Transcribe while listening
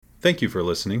Thank you for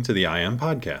listening to the I Am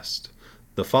Podcast.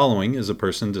 The following is a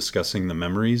person discussing the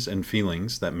memories and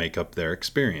feelings that make up their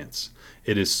experience.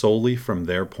 It is solely from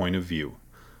their point of view.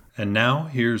 And now,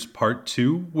 here's part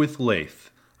 2 with Laith.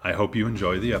 I hope you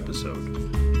enjoy the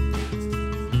episode.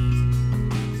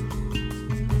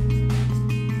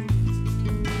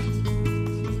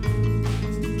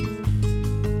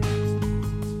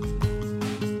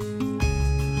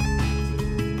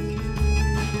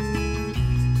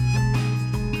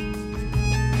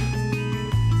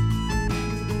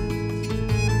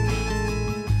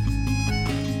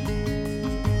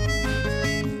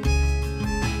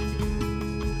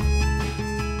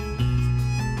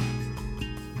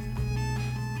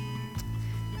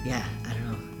 Yeah, I don't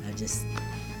know.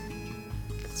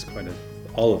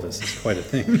 All of this is quite a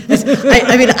thing.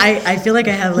 I feel like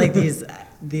I have like these.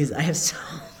 I have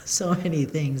so many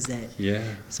things that. Yeah.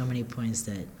 So many points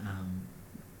that.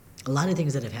 A lot of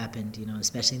things that have happened,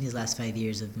 especially in these last 5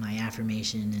 years of my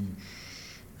affirmation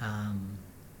and.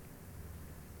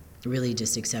 Really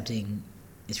just accepting.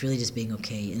 It's really just being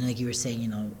okay, and like you were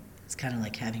saying, it's kind of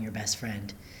like having your best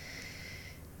friend.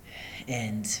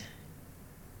 And.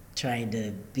 Trying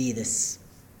to be this,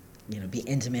 be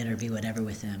intimate or be whatever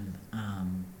with them,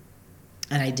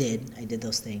 and I did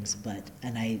those things,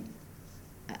 and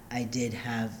I did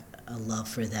have a love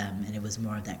for them, and it was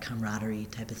more of that camaraderie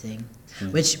type of thing,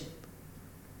 which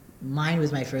mine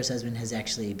with my first husband has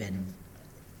actually been,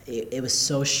 it was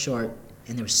so short,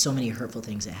 and there were so many hurtful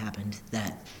things that happened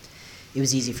that it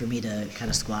was easy for me to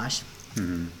kind of squash.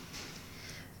 Mm-hmm.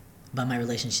 But my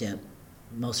relationship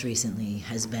most recently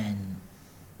has been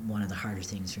one of the harder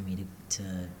things for me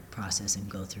to process and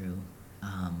go through.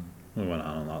 It went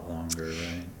on a lot longer,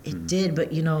 right? It did,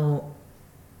 but I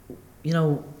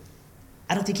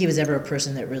don't think he was ever a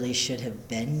person that really should have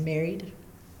been married.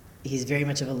 He's very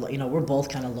much of a, we're both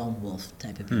kind of lone wolf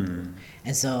type of people. Mm-hmm.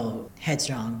 And so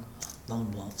headstrong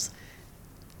lone wolves.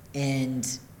 And,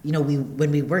 when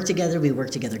we work together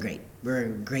great. We're a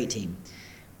great team.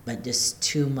 But just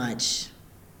too much,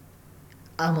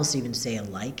 almost even say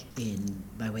alike in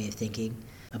my way of thinking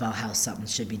about how something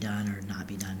should be done or not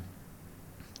be done.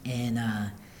 And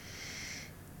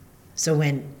so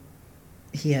when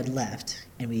he had left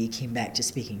and we came back to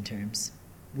speaking terms,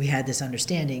 we had this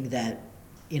understanding that,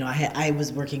 I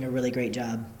was working a really great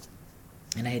job,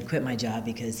 and I had quit my job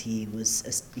because he was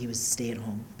a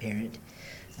stay-at-home parent.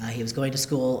 He was going to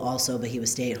school also, but he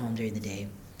was stay-at-home during the day.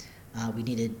 We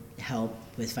needed help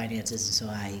with finances, and so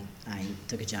I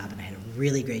took a job, and I had a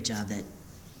really great job that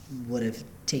would have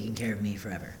taken care of me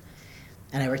forever.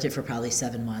 And I worked it for probably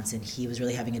 7 months, and he was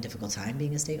really having a difficult time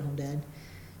being a stay-at-home dad.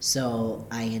 So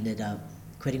I ended up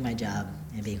quitting my job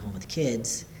and being home with the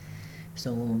kids.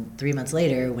 So 3 months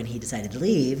later, when he decided to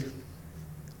leave,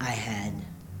 I had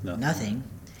nothing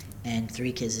and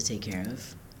 3 kids to take care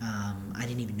of. I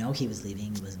didn't even know he was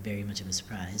leaving. It was very much of a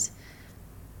surprise.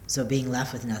 So being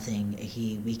left with nothing,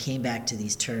 we came back to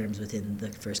these terms within the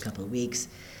first couple of weeks,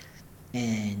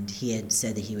 and he had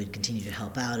said that he would continue to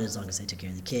help out as long as I took care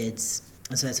of the kids,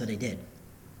 and so that's what I did.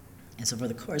 And so for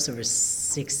the course over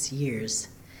 6 years,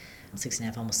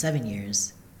 6.5, almost 7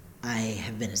 years, I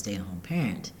have been a stay-at-home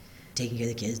parent, taking care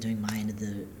of the kids, doing my end of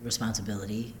the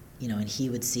responsibility, and he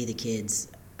would see the kids.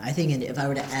 I think if I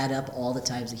were to add up all the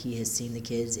times that he has seen the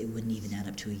kids, it wouldn't even add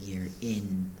up to a year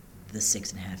in the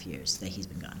 6.5 years that he's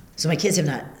been gone. So my kids have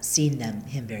not seen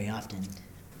him very often.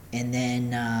 And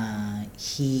then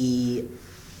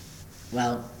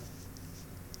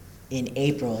in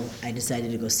April, I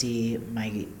decided to go see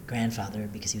my grandfather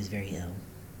because he was very ill.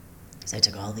 So I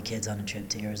took all the kids on a trip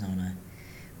to Arizona.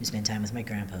 We spent time with my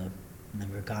grandpa, and then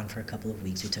we were gone for a couple of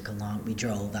weeks. We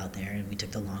drove out there, and we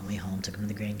took the long way home, took him to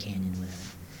the Grand Canyon,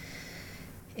 whatever.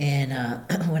 And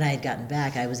when I had gotten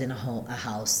back, I was in a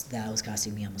house that was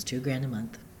costing me almost $2,000 a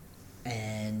month.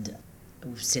 And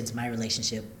since my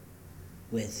relationship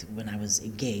with when I was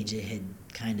engaged, it had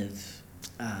kind of,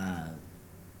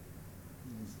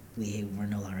 we were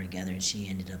no longer together, and she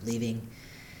ended up leaving.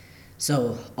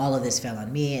 So all of this fell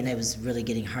on me, and it was really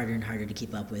getting harder and harder to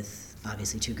keep up with.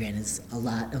 Obviously, $2,000 is a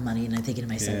lot of money, and I'm thinking to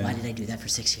myself, why did I do that for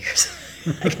 6 years?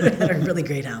 I could have had a really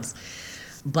great house.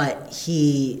 But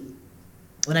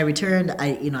when I returned,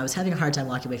 I was having a hard time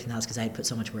walking away from the house because I had put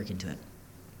so much work into it.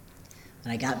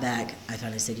 When I got back, I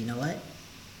finally said, you know what?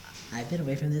 I've been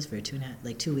away from this for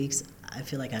 2 weeks. I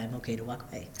feel like I'm okay to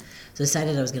walk away. So I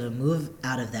decided I was going to move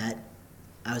out of that.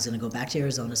 I was going to go back to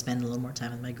Arizona, spend a little more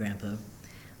time with my grandpa,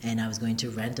 and I was going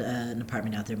to rent an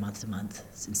apartment out there month to month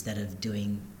instead of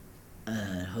doing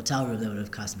a hotel room that would have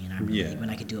cost me an arm and a leg,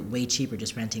 when I could do it way cheaper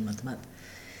just renting month to month.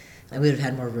 And we would have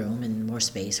had more room and more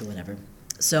space or whatever.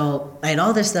 So I had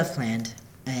all this stuff planned,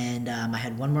 and I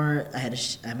had one more.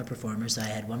 I'm a performer, so I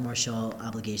had one more show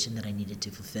obligation that I needed to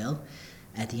fulfill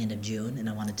at the end of June, and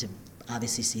I wanted to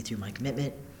obviously see through my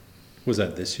commitment. Was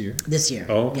that this year? This year.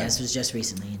 Oh, okay. Yes, it was just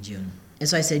recently in June. And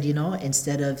so I said,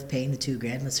 instead of paying the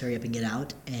 $2,000, let's hurry up and get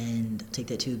out and take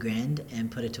that $2,000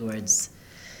 and put it towards,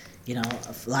 a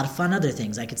lot of fun other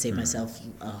things. I could save myself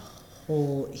a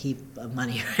whole heap of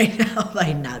money right now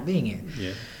by not being here.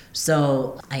 Yeah.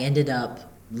 So I ended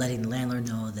up letting the landlord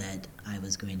know that I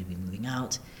was going to be moving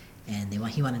out, and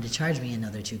he wanted to charge me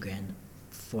another $2,000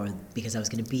 because I was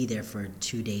going to be there for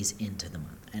 2 days into the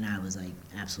month. And I was like,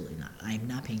 absolutely not. I'm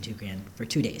not paying $2,000 for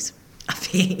 2 days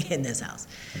of being in this house.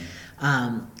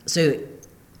 So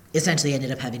essentially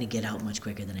ended up having to get out much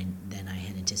quicker than I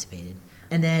had anticipated.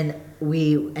 And then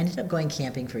we ended up going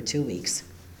camping for 2 weeks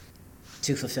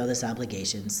to fulfill this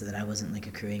obligation so that I wasn't like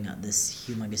accruing this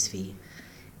humongous fee.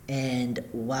 And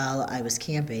while I was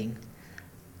camping,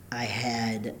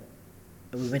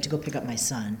 we went to go pick up my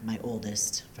son, my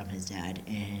oldest, from his dad,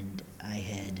 and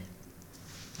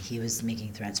he was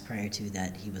making threats prior to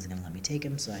that he wasn't going to let me take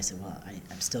him, so I said, well,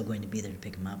 I'm still going to be there to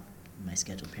pick him up in my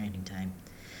scheduled parenting time.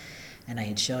 And I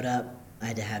had showed up. I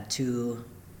had to have 2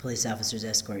 police officers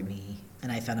escort me,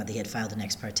 and I found out they had filed an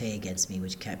ex parte against me,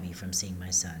 which kept me from seeing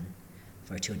my son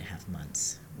for 2.5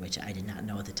 months, which I did not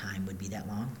know at the time would be that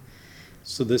long.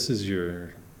 So this is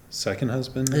your second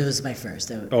husband? It was my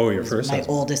first. Your first my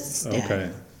husband. oldest dad.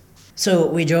 Okay. So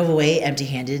we drove away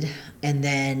empty-handed, and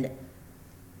then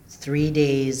 3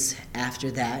 days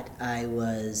after that,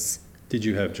 Did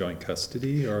you have joint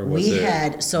custody, or was it?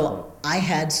 I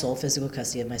had sole physical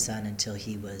custody of my son until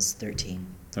he was 13.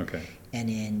 Okay. And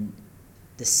in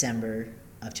December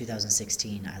of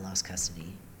 2016, I lost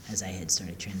custody as I had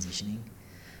started transitioning.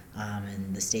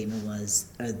 And the statement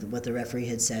was, what the referee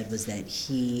had said was that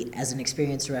he, as an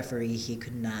experienced referee, he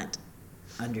could not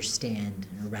understand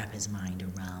or wrap his mind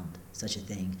around such a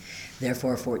thing.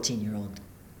 Therefore, a 14-year-old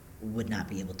would not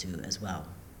be able to as well.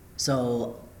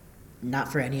 So,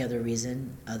 not for any other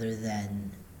reason other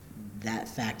than that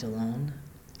fact alone.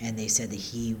 And they said that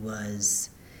he was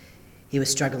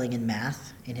struggling in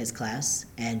math in his class,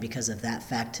 and because of that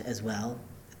fact as well,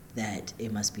 that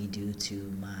it must be due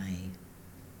to my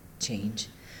change.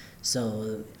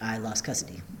 So I lost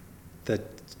custody. That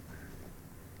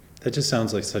just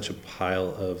sounds like such a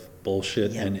pile of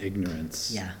bullshit and ignorance.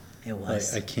 Yeah, it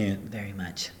was. I can't very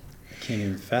much. I can't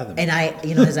even fathom. And I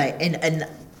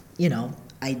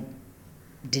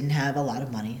didn't have a lot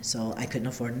of money, so I couldn't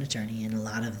afford an attorney, and a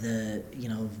lot of the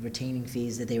retaining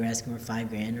fees that they were asking were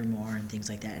 $5,000 or more and things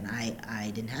like that, and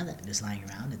I didn't have that just lying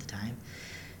around at the time.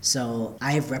 So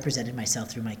I've represented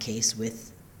myself through my case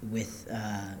with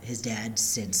his dad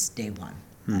since day one.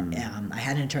 I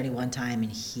had an attorney one time,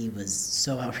 and he was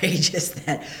so outrageous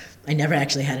that I never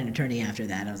actually had an attorney after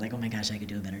that. I was like, oh my gosh, I could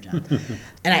do a better job.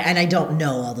 and I don't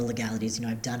know all the legalities.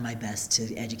 I've done my best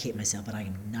to educate myself, but I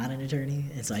am not an attorney,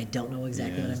 and so I don't know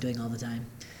exactly what I'm doing all the time.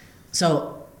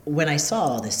 So when I saw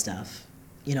all this stuff,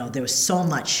 there was so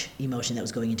much emotion that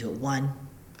was going into it. One,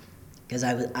 because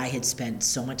I had spent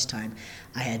so much time,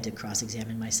 I had to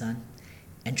cross-examine my son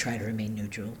and try to remain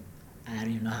neutral. I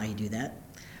don't even know how you do that.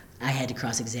 I had to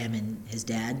cross-examine his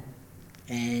dad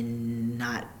and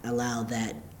not allow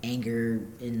that anger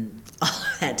and all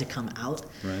of that to come out.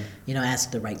 Right. Ask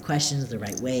the right questions the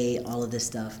right way, all of this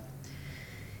stuff.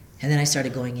 And then I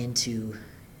started going into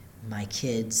my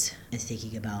kids and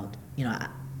thinking about,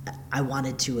 I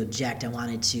wanted to object. I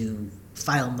wanted to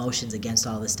file motions against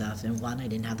all this stuff. And one, I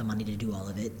didn't have the money to do all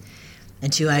of it.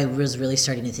 And two, I was really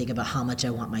starting to think about how much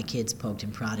I want my kids poked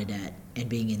and prodded at, and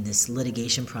being in this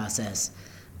litigation process,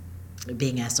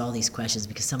 being asked all these questions,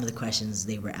 because some of the questions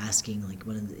they were asking, like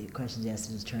one of the questions he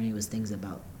asked his attorney was things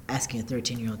about asking a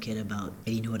 13-year-old kid about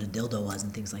if he knew what a dildo was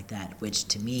and things like that, which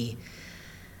to me,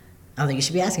 I don't think you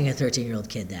should be asking a 13-year-old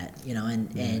kid that,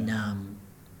 and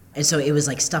so it was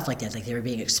like stuff like that, like they were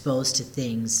being exposed to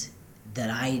things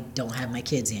that I don't have my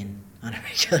kids in on a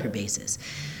regular basis.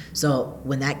 So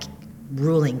when that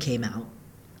ruling came out,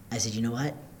 I said, you know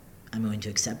what? I'm going to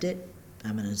accept it.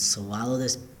 I'm going to swallow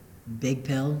this big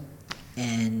pill,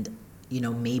 and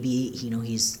maybe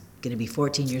he's going to be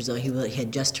 14 years old. He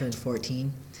had just turned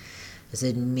 14. I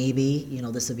said maybe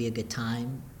this will be a good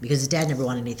time, because his dad never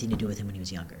wanted anything to do with him when he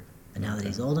was younger. But now that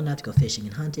he's old enough to go fishing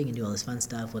and hunting and do all this fun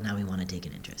stuff, well, now we want to take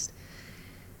an interest.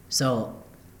 So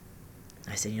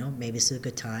I said, maybe this is a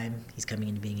good time. He's coming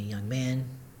into being a young man.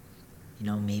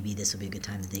 Maybe this will be a good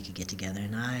time that they could get together,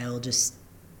 and I'll just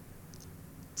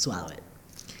swallow it.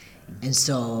 And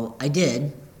so I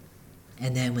did.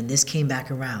 And then when this came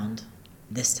back around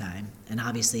this time, and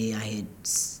obviously I had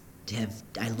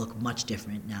I look much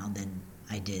different now than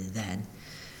I did then.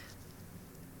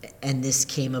 And this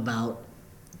came about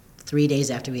 3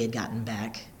 days after we had gotten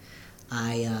back.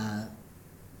 We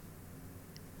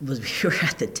were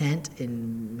at the tent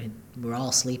and we're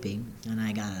all sleeping, and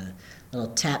I got a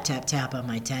little tap, tap, tap on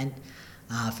my tent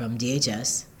from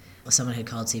DHS. Someone had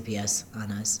called CPS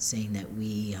on us saying that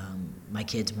my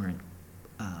kids weren't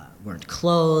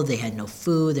clothed, they had no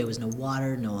food, there was no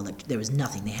water, there was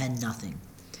nothing, they had nothing.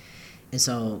 And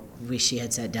so she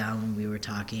had sat down, we were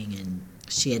talking, and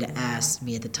she had asked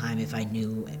me at the time if I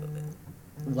knew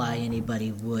why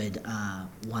anybody would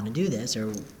want to do this,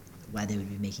 or why they would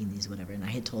be making these, whatever. And I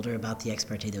had told her about the ex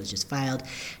parte that was just filed,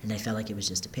 and I felt like it was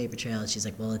just a paper trail. And she's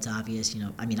like, well, it's obvious,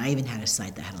 I mean, I even had a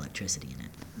site that had electricity in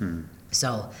it.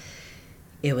 So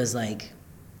it was like,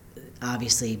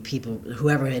 obviously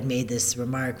whoever had made this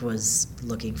remark was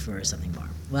looking for something more.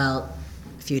 Well,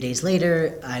 a few days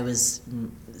later,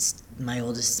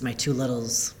 my two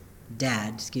littles'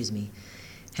 dad,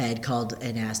 had called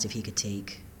and asked if he could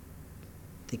take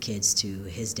the kids to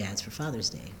his dad's for Father's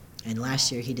Day. And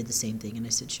last year he did the same thing, and I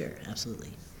said, sure,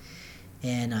 absolutely.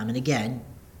 And again,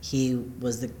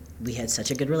 we had such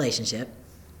a good relationship.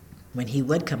 When he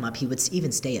would come up, he would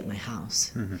even stay at my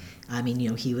house. Mm-hmm. I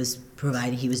mean, he was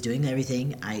providing, he was doing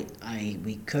everything.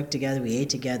 We cooked together, we ate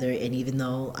together, and even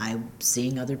though I'm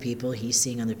seeing other people, he's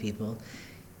seeing other people,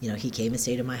 he came and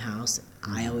stayed at my house.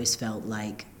 Mm-hmm. I always felt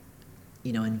like,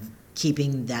 and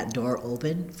keeping that door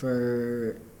open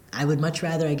I would much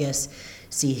rather, I guess,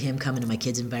 see him come into my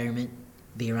kids' environment,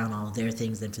 be around all of their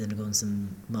things, than for them to go in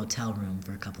some motel room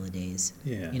for a couple of days.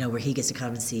 Yeah. Where he gets to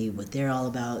come and see what they're all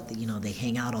about. They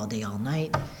hang out all day, all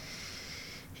night.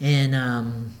 And,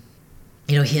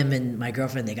 him and my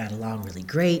girlfriend, they got along really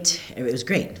great. It was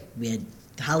great. We had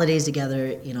holidays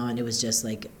together, and it was just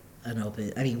like an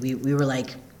open, we were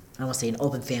like, I don't want to say an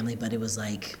open family, but it was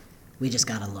like we just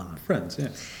got along. Friends, yeah.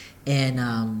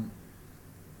 And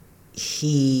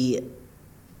he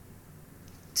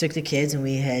took the kids, and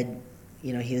we had,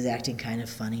 he was acting kind of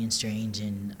funny and strange,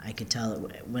 and I could tell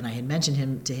when I had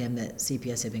mentioned to him that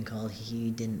CPS had been called, he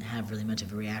didn't have really much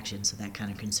of a reaction, so that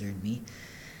kind of concerned me.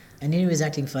 And then he was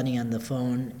acting funny on the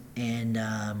phone, and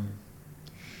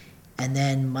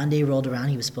then Monday rolled around,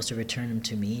 he was supposed to return them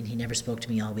to me, and he never spoke to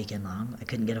me all weekend long. I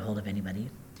couldn't get a hold of anybody.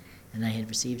 And I had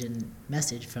received a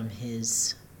message from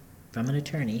an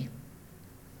attorney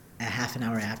a half an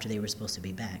hour after they were supposed to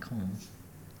be back home,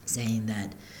 saying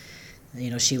that,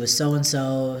 she was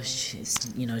so-and-so, she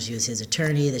was his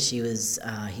attorney, that he was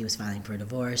filing for a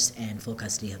divorce and full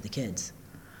custody of the kids.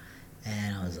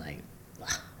 And I was like,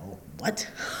 oh, what?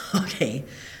 Okay.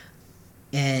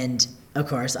 And, of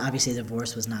course, obviously the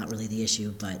divorce was not really the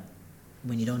issue, but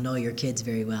when you don't know your kids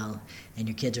very well and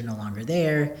your kids are no longer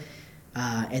there,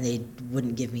 and they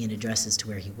wouldn't give me an address as to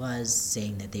where he was,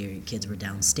 saying that their kids were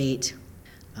downstate,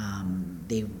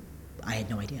 I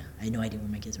had no idea. I had no idea where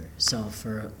my kids were. So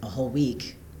for a whole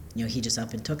week, he just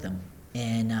up and took them.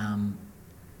 And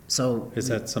so... Is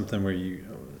that something where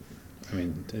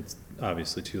it's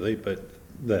obviously too late, but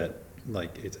that,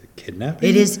 it's a kidnapping?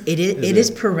 It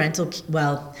is parental...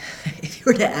 Well, if you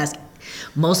were to ask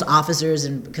most officers,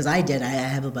 and because I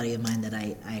have a buddy of mine that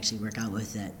I actually work out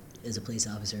with that is a police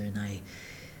officer, and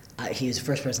he was the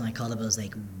first person I called up. I was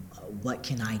like, what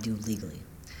can I do legally?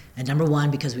 And number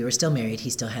one, because we were still married, he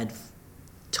still had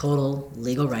total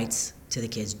legal rights to the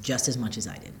kids just as much as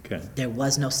I did. Okay. There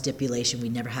was no stipulation. We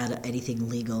never had anything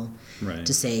legal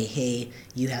to say, hey,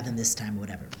 you have them this time or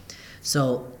whatever.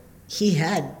 So he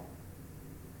had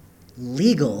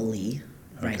legally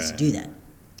rights to do that.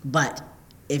 But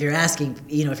if you're asking,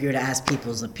 if you were to ask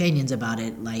people's opinions about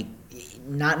it, like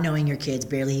not knowing your kids,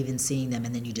 barely even seeing them,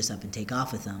 and then you just up and take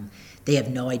off with them, they have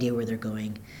no idea where they're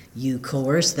going. You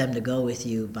coerce them to go with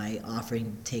you by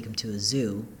offering to take them to a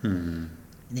zoo. Mm-hmm.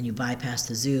 And then you bypass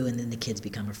the zoo, and then the kids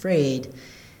become afraid.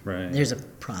 Right. There's a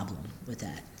problem with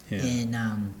that. Yeah.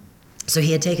 And so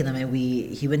he had taken them, and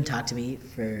he wouldn't talk to me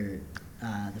for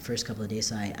the first couple of days,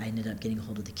 so I ended up getting a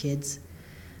hold of the kids.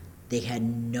 They had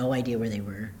no idea where they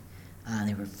were.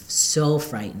 They were so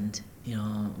frightened.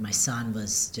 My son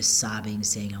was just sobbing,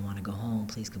 saying, I want to go home,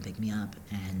 please come pick me up.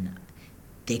 And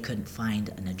they couldn't find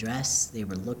an address. They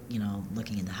were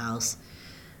looking in the house.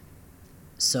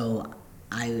 So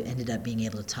I ended up being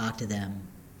able to talk to them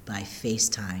by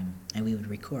FaceTime, and we would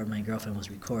record. My girlfriend was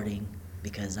recording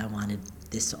because I wanted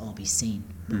this to all be seen,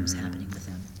 what was happening with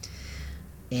them.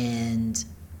 And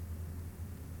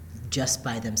just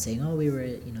by them saying, oh, we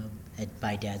were,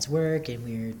 by Dad's work, and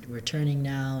we're returning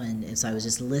now, and so I was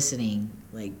just listening,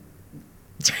 like,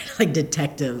 trying to like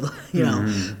detective,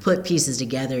 put pieces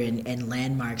together and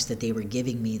landmarks that they were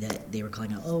giving me that they were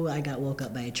calling out, oh, I got woke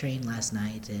up by a train last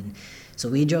night. And so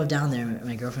we drove down there,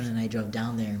 my girlfriend and I drove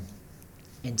down there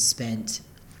and spent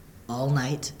all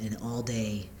night and all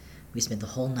day. We spent the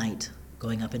whole night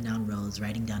going up and down roads,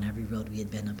 writing down every road we had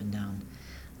been up and down.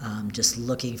 Just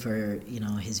looking for,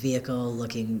 his vehicle,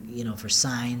 looking, for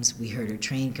signs. We heard a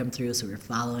train come through, so we were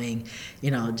following,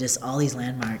 just all these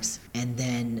landmarks. And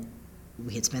then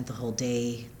we had spent the whole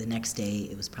day. The next day,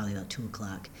 it was probably about 2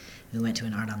 o'clock. We went to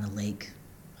an Art on the Lake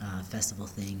festival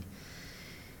thing.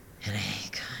 And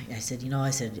I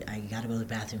said, I got to go to the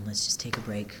bathroom. Let's just take a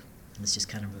break. Let's just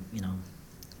kind of,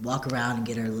 walk around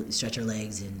and stretch our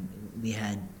legs. And we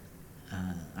had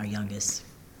our youngest.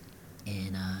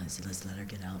 And I said, let's let her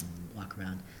get out and walk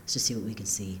around. Let's just see what we can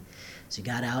see. So we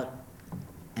got out,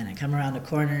 and I come around the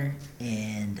corner,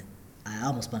 and I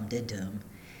almost bumped into him.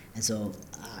 And so,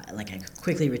 I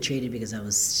quickly retreated because I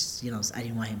was, I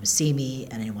didn't want him to see me,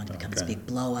 and I didn't want it to become this big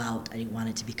blowout. I didn't want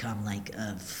it to become like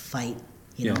a fight,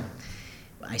 know.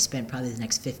 I spent probably the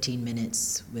next 15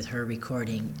 minutes with her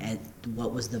recording at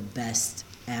what was the best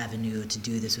avenue to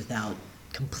do this without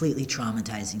completely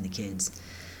traumatizing the kids.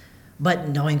 But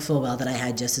knowing full well that I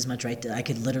had just as much right I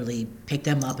could literally pick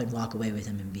them up and walk away with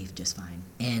them and be just fine.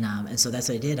 And so that's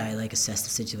what I did. I assessed the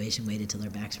situation, waited till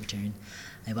their backs were turned.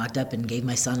 I walked up and gave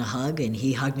my son a hug, and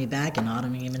he hugged me back, and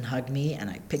Autumn came and hugged me, and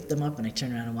I picked them up and I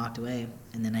turned around and walked away.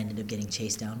 And then I ended up getting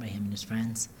chased down by him and his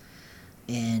friends.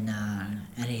 And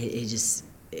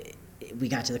we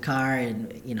got to the car,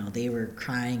 and they were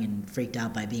crying and freaked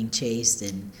out by being chased,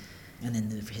 and then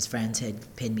his friends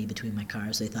had pinned me between my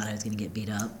cars, so they thought I was going to get beat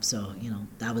up. So,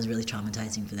 that was really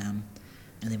traumatizing for them.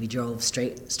 And then we drove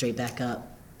straight back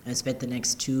up. I spent the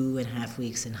next 2.5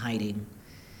 weeks in hiding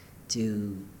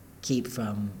to keep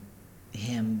from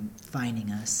him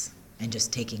finding us and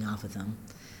just taking off with them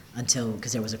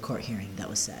because there was a court hearing that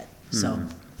was set. Mm-hmm.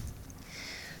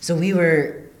 So we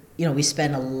were, we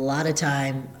spent a lot of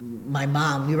time. My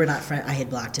mom, we were not friends. I had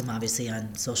blocked him, obviously,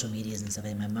 on social medias and stuff.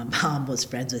 And my mom was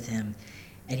friends with him,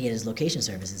 and he had his location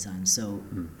services on. So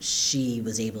she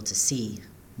was able to see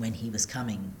when he was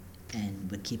coming and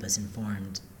would keep us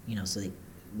informed, so that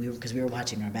because we were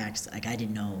watching our backs. I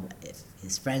didn't know if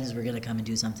his friends were going to come and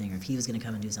do something or if he was going to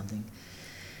come and do something.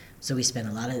 So we spent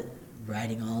a lot of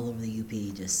riding all over the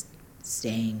UP, just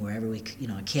staying wherever we, in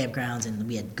campgrounds, and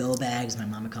we had go bags. My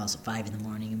mom would call us at 5 a.m,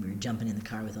 and we were jumping in the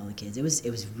car with all the kids. It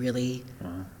was really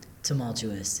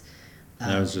tumultuous.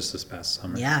 That was just this past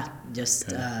summer. Yeah,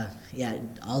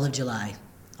 all of July,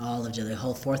 the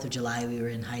whole 4th of July we were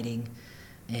in hiding,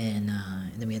 and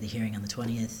then we had the hearing on the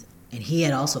 20th. And he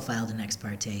had also filed an ex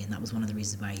parte, and that was one of the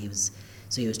reasons why he was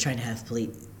trying to have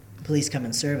police come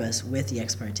and serve us with the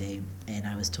ex parte, and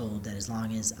I was told that as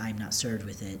long as I'm not served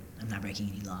with it, I'm not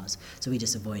breaking any laws. So we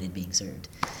just avoided being served.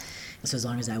 So as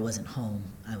long as I wasn't home,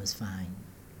 I was fine.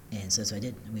 And so I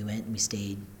did. And we went and we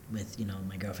stayed with,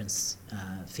 my girlfriend's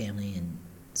family and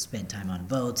spent time on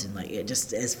boats and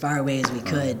just as far away as we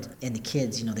could. And the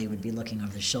kids, they would be looking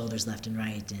over their shoulders left and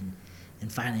right.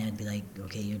 And finally I'd be like,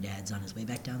 okay, your dad's on his way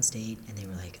back downstate. And they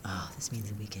were like, oh, this means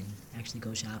that we can actually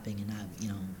go shopping and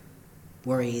not,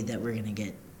 worry that we're going to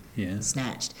get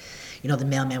snatched. The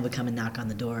mailman would come and knock on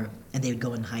the door, and they would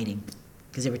go in hiding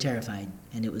because they were terrified,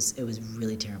 and it was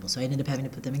really terrible. So I ended up having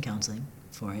to put them in counseling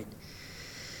for it.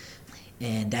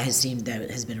 And that has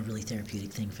been a really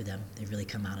therapeutic thing for them. They've really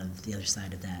come out of the other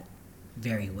side of that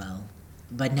very well.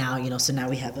 But now, so now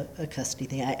we have a custody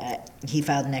thing. He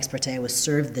filed an ex parte. I was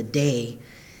served the day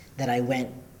that I went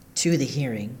to the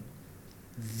hearing,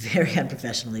 very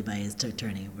unprofessionally by his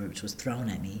attorney, which was thrown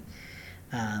at me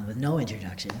with no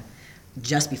introduction,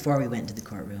 just before we went into the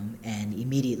courtroom. And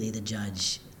immediately the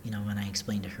judge, when I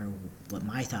explained to her what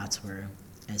my thoughts were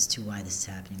as to why this is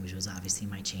happening, which was obviously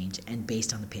my change, and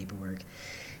based on the paperwork.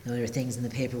 There were things in the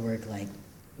paperwork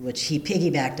which he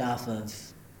piggybacked off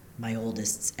of my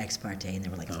oldest's ex parte, and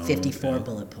there were 54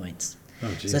 bullet points.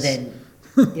 Oh, geez. So then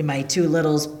in my two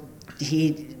littles,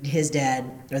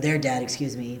 their dad,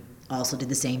 also did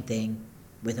the same thing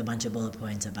with a bunch of bullet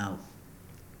points about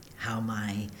how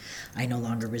I no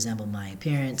longer resemble my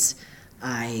appearance.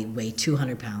 I weigh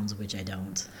 200 pounds, which I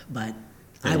don't, but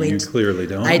you clearly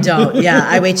don't. I don't, yeah.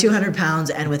 I weigh 200 pounds,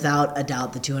 and without a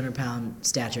doubt, the 200-pound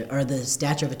stature, or the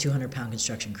stature of a 200-pound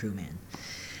construction crewman.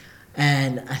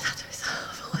 And I thought to myself,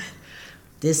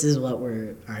 this is what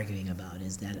we're arguing about,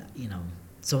 is that,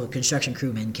 so construction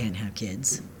crewmen can't have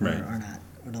kids, right, or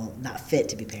not fit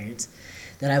to be parents.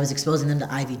 That I was exposing them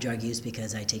to IV drug use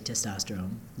because I take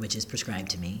testosterone, which is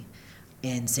prescribed to me.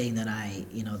 and saying that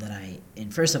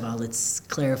and first of all, let's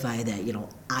clarify that,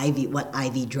 what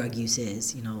IV drug use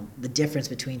is. The difference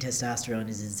between testosterone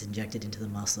is it's injected into the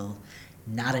muscle,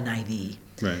 not an IV.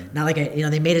 Right. Not like,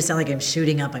 they made it sound like I'm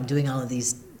shooting up, I'm doing all of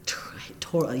these,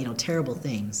 terrible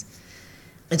things.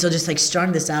 And so just like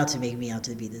strung this out to make me out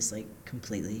to be this like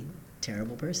completely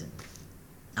terrible person.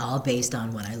 All based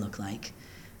on what I look like.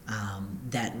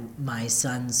 That my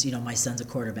son's a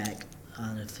quarterback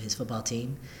on his football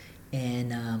team.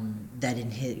 And that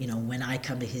in his, when I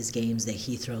come to his games, that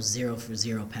he throws 0 for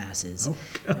 0 passes. Oh,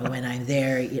 and when I'm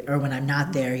there, or when I'm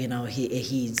not there,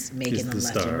 he's making them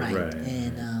left star, and right. Right.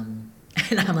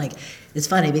 And I'm like, it's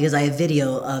funny because I have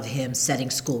video of him setting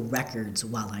school records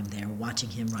while I'm there, watching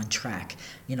him run track.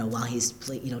 While he's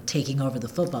taking over the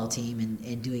football team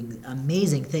and doing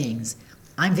amazing things.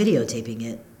 I'm videotaping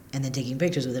it and then taking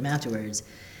pictures with him afterwards.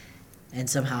 And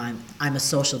somehow I'm a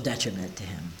social detriment to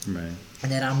him. Right.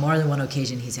 And then on more than one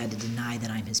occasion, he's had to deny that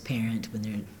I'm his parent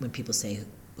when people say,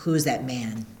 "Who is that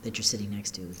man that you're sitting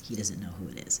next to?" He doesn't know who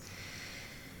it is.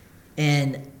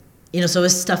 And so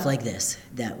it's stuff like this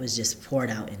that was just poured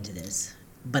out into this.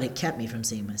 But it kept me from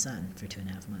seeing my son for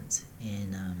 2.5 months,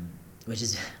 and which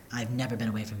is I've never been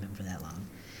away from him for that long.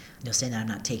 Saying that I'm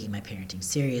not taking my parenting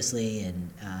seriously,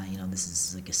 and this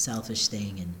is like a selfish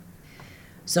thing, and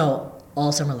so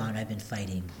all summer long I've been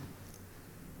fighting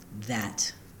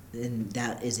that, and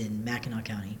that is in Mackinac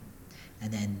County,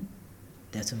 and then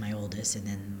that's with my oldest, and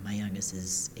then my youngest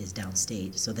is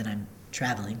downstate. So then I'm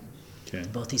traveling to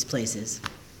both these places.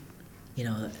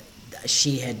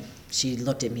 She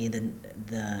looked at me,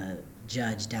 the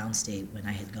judge downstate, when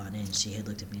I had gone in, she had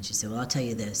looked at me and she said, "Well, I'll tell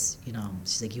you this,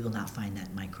 she's like, you will not find that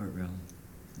in my courtroom,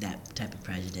 that type of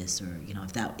prejudice, or,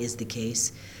 if that is the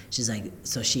case," she's like,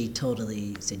 so she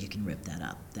totally said, "You can rip that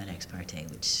up, that ex parte,"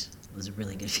 which was a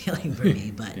really good feeling for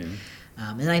me. But, and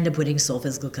I ended up winning sole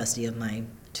physical custody of my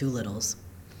 2 littles,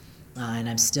 and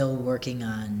I'm still working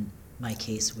on my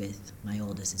case with my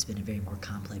oldest. It's been a very more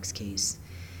complex case.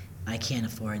 I can't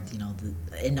afford,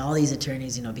 and all these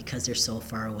attorneys, because they're so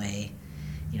far away,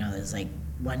 there's like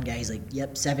one guy's like,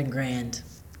 "Yep, $7,000,000,"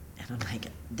 and I'm like,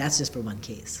 that's just for one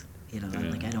case, I'm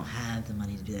like, I don't have the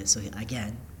money to do that. So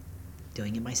again,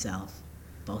 doing it myself,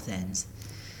 both ends,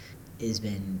 has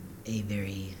been a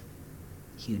very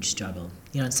huge struggle.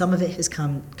 And some of it has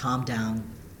calmed down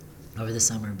over the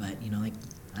summer, but like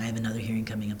I have another hearing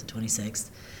coming up the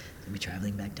 26th. I'll be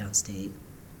traveling back downstate.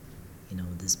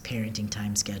 This parenting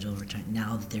time schedule. We're trying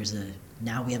now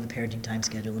we have a parenting time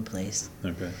schedule in place.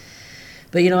 Okay.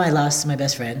 But I lost my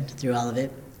best friend through all of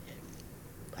it.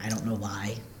 I don't know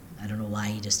why. I don't know why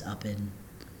he just up and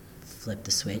flipped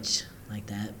the switch like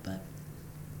that. But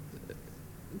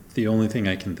the only thing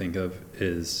I can think of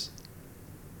is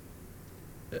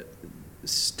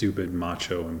stupid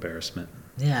macho embarrassment.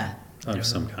 Yeah. Of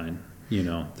some kind.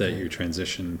 That your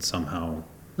transition somehow.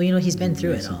 Well, he's been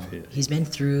through it all. He's been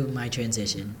through my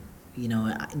transition.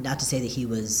 Not to say that he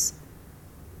loves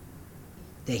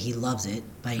it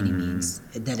by any means,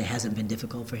 that it hasn't been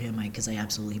difficult for him, because I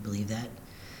absolutely believe that.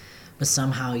 But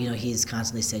somehow, he's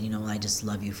constantly said, I just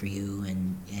love you for you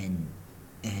and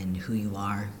who you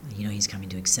are. He's coming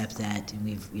to accept that. And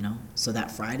we've, so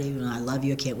that Friday, I love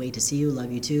you, I can't wait to see you,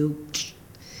 love you too.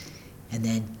 And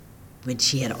then when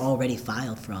she had already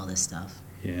filed for all this stuff.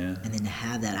 Yeah. And then to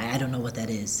have that, I don't know what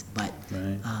that is, but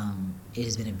right. It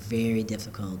has been a very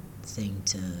difficult thing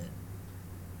to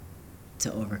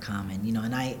overcome. And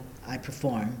and I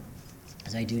perform,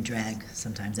 as I do drag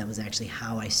sometimes. That was actually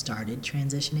how I started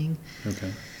transitioning.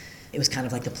 Okay. It was kind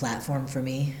of like the platform for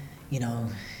me,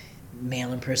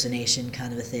 male impersonation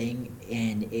kind of a thing,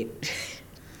 and it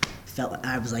felt,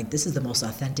 I was like, this is the most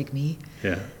authentic me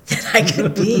that I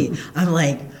could be. I'm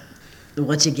like,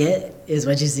 what you get is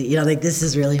what you see. This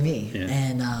is really me. Yeah.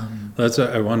 And that's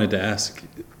what I wanted to ask.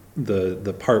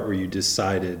 The part where you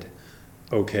decided,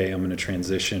 okay, I'm going to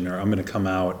transition, or I'm going to come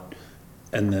out,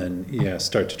 and then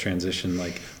start to transition.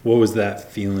 Like, what was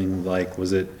that feeling like?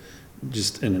 Was it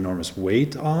just an enormous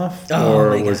weight off,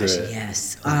 or my was gosh, it?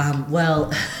 Yes.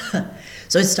 Well,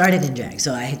 so it started in drag.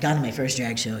 So I had gone to my first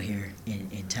drag show here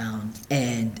in town,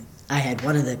 and I had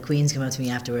one of the queens come up to me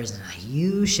afterwards and like,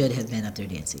 "You should have been up there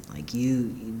dancing. Like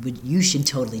you should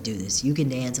totally do this. You can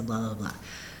dance and blah blah blah."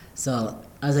 So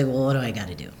I was like, "Well, what do I got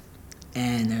to do?"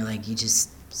 And they're like, "You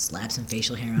just slap some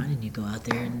facial hair on and you go out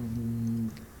there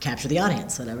and capture the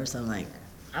audience, whatever." So I'm like,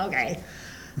 "Okay."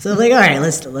 So I'm like, "All right,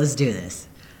 let's do this."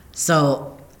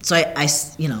 So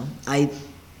I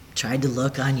tried to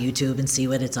look on YouTube and see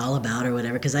what it's all about or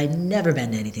whatever, because I'd never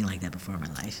been to anything like that before in my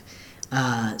life.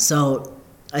 So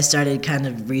I started kind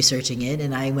of researching it,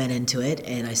 and I went into it,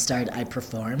 and I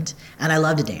performed, and I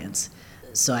love to dance.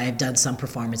 So I've done some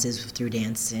performances through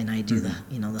dance, and I do the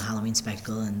Halloween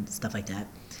spectacle and stuff like that.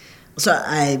 So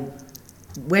I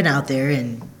went out there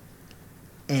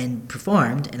and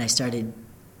performed, and I started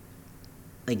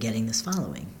like getting this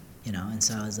following, and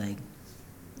so I was like,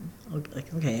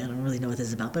 okay, I don't really know what this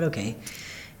is about, but okay.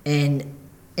 And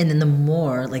then the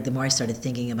more I started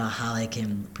thinking about how I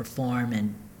can perform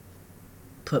and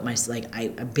put I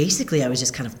was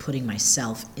just kind of putting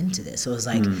myself into this. So it was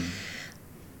like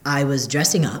I was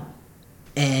dressing up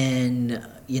and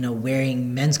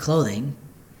wearing men's clothing,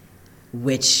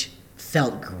 which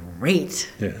felt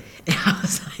great. Yeah. And I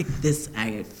was like,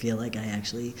 I feel like I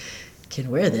actually can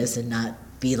wear this and not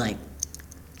be like,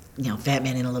 fat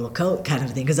man in a little coat kind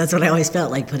of thing, because that's what I always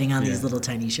felt like, putting on these little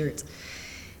tiny shirts.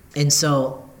 And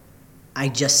so I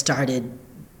just started,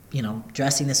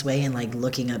 dressing this way and like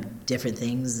looking up different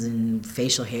things and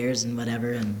facial hairs and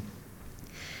whatever. And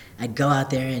I'd go out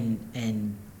there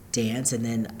and dance. And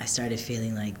then I started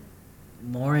feeling like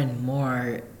more and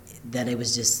more that it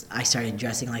was just, I started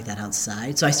dressing like that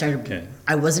outside. So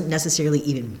I wasn't necessarily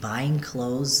even buying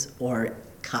clothes or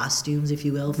costumes, if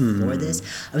you will, for this.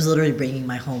 I was literally bringing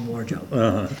my home wardrobe.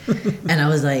 And I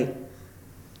was like,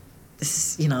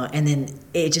 and then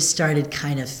it just started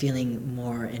kind of feeling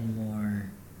more and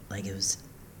more like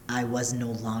I was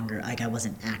no longer, like I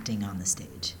wasn't acting on the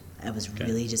stage. I was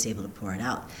really just able to pour it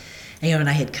out. And, when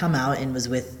I had come out and was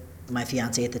with my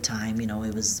fiance at the time,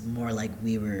 it was more like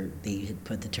they had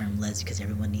put the term lesbian because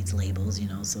everyone needs labels,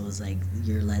 so it was like,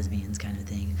 you're lesbians kind of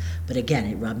thing. But again,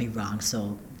 it rubbed me wrong.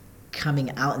 So coming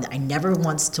out, and I never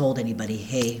once told anybody,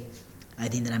 hey, I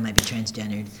think that I might be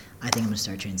transgendered. I think I'm going to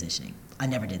start transitioning. I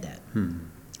never did that.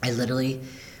 I literally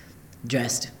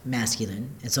dressed masculine.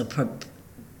 And so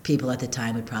people at the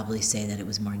time would probably say that it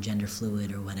was more gender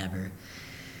fluid or whatever.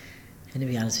 And to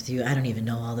be honest with you, I don't even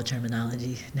know all the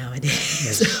terminology nowadays.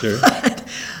 Yes, sure. But,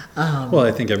 well,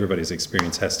 I think everybody's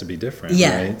experience has to be different,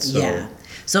 right?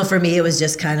 So for me, it was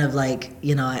just kind of like,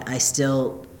 I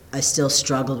still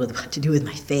struggled with what to do with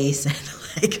my face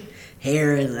and like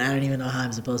hair, and I don't even know how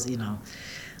I'm supposed to,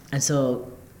 And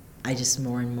so I just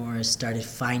more and more started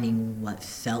finding what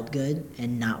felt good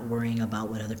and not worrying about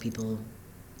what other people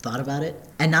thought about it.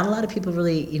 And not a lot of people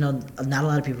really, not a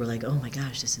lot of people were like, oh my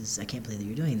gosh, I can't believe that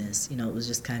you're doing this. It was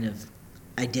just kind of,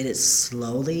 I did it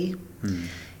slowly.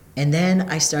 And then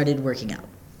I started working out.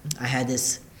 I had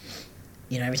this,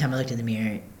 every time I looked in the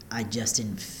mirror, I just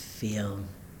didn't feel,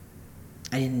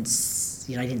 I didn't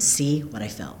see what I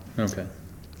felt. Okay.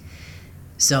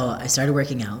 So I started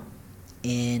working out,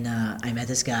 and I met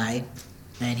this guy,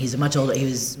 and he was much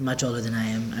older than I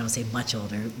am. I don't say much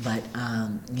older, but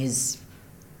he's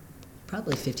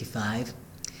probably 55,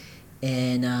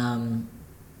 and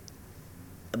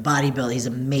bodybuilder. He's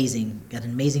amazing, got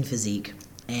an amazing physique.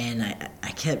 And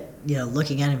I kept,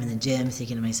 looking at him in the gym,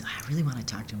 thinking to myself, I really want to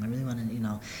talk to him. I really want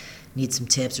to, need some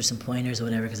tips or some pointers or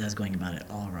whatever, because I was going about it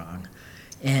all wrong.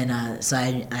 And so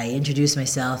I introduced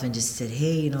myself and just said,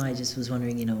 hey, I just was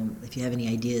wondering, if you have any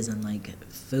ideas on like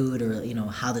food or,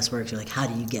 how this works, or like how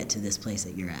do you get to this place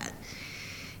that you're at?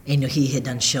 And he had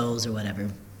done shows or whatever.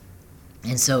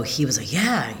 And so he was like,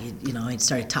 yeah, he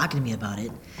started talking to me about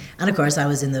it. And of course, I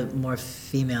was in the more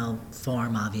female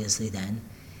form, obviously, then.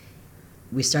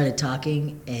 We started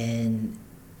talking, and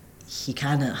he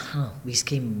we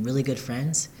became really good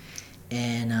friends.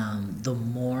 And the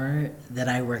more that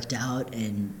I worked out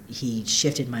and he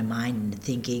shifted my mind into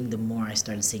thinking, the more I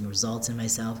started seeing results in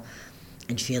myself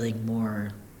and feeling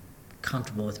more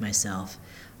comfortable with myself.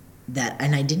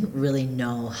 And I didn't really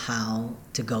know how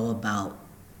to go about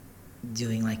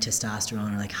doing like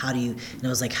testosterone, or like how do you, it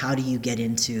was like, how do you get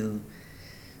into,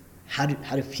 how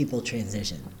do people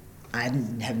transition? I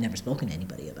have never spoken to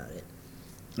anybody about it.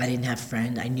 I didn't have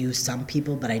friends. I knew some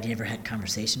people, but I never had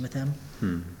conversation with them.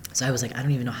 So I was like, I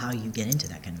don't even know how you get into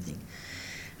that kind of thing.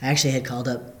 I actually had called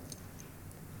up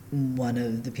one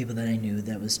of the people that I knew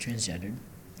that was transgendered,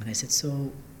 and I said,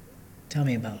 so tell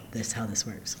me about this, how this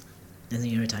works. And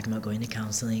then we're talking about going to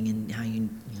counseling and how you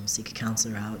seek a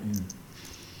counselor out, and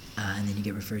then you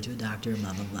get referred to a doctor, and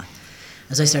blah, blah, blah.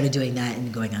 And so I started doing that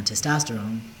and going on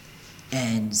testosterone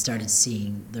and started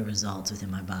seeing the results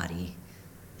within my body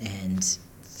and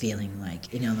feeling like,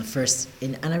 the first,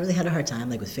 and I really had a hard time,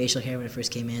 like with facial hair when it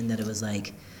first came in, that it was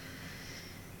like,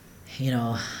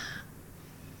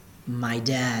 my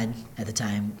dad at the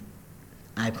time,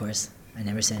 I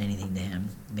never said anything to him,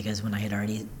 because when I had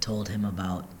already told him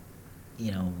about,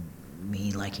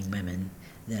 me liking women,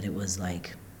 that it was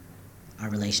like our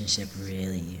relationship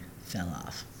really fell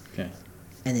off. Okay.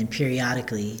 and then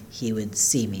periodically he would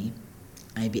see me.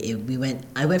 I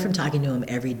went from talking to him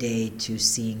every day to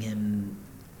seeing him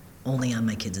only on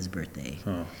my kids' birthday.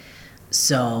 Oh.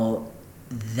 So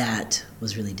that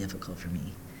was really difficult for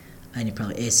me. And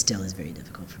it still is very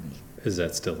difficult for me. Is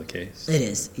that still the case? It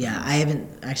is, yeah. I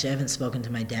haven't spoken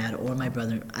to my dad or my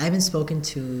brother. I haven't spoken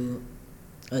to,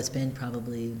 it's been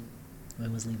probably,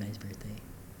 when was Levi's birthday?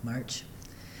 March?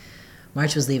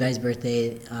 March was Levi's birthday.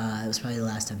 It was probably the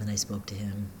last time that I spoke to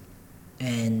him.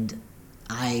 And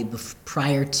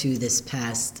prior to this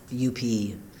past UP,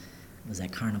 was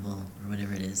that Carnival or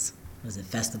whatever it is? Was it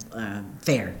festival?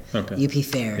 Fair. Okay. UP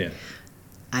Fair. Yeah.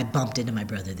 I bumped into my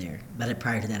brother there. But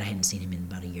prior to that, I hadn't seen him in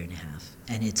about a year and a half.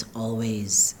 And it's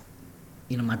always,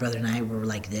 my brother and I were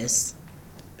like this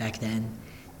back then.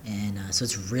 And so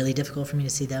it's really difficult for me to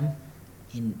see them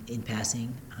in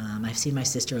passing. I've seen my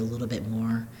sister a little bit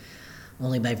more,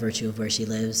 only by virtue of where she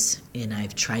lives. And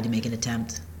I've tried to make an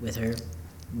attempt with her.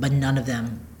 But none of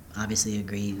them obviously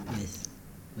agree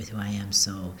with who I am.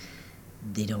 So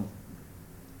they don't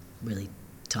really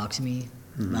talk to me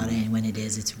about it, and when it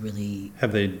is, it's really...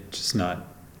 Have they just not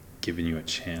given you a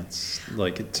chance,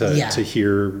 to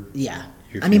hear? Yeah.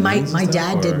 Your I mean, my feelings and stuff,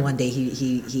 dad did or- one day.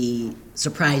 He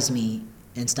surprised me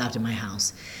and stopped at my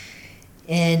house,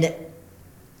 and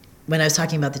when I was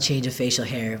talking about the change of facial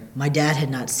hair, my dad had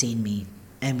not seen me,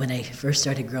 and when I first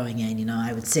started growing in,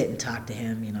 I would sit and talk to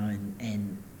him,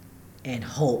 and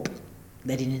hope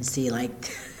that he didn't see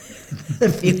the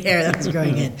few hair that was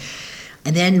growing in.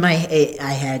 And then I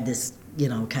had this,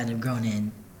 kind of grown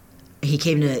in.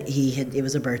 It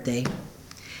was a birthday,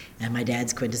 and my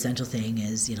dad's quintessential thing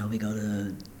is, we go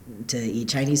to eat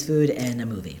Chinese food and a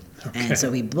movie. Okay. And so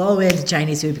we blow into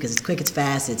Chinese food because it's quick, it's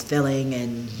fast, it's filling,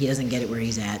 and he doesn't get it where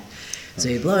he's at. So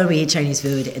we blow in, we eat Chinese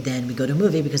food, and then we go to a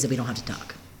movie because then we don't have to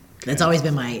talk. Okay. That's always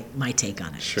been my take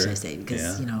on it, Sure. should I say,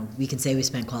 because, Yeah. we can say we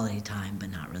spent quality time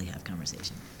but not really have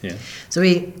conversation. Yeah. So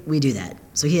we do that.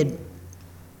 So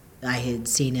I had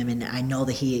seen him, and I know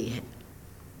that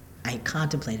I had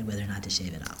contemplated whether or not to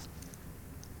shave it off.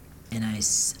 And I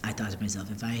thought to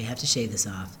myself, if I have to shave this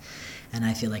off, and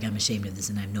I feel like I'm ashamed of this,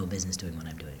 and I have no business doing what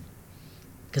I'm doing,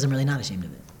 because I'm really not ashamed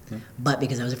of it. Yeah. But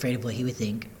because I was afraid of what he would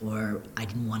think, or I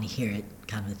didn't want to hear it,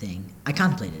 kind of a thing, I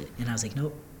contemplated it, and I was like,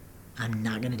 nope, I'm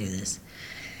not going to do this.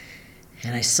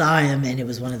 And I saw him, and it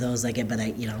was one of those, I kept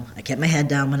my head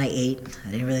down when I ate.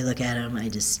 I didn't really look at him. I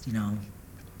just, and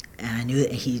I knew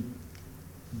that he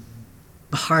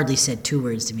hardly said 2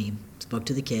 words to me, spoke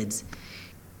to the kids.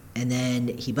 And then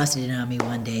he busted in on me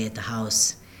one day at the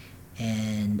house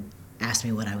and asked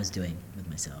me what I was doing with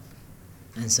myself.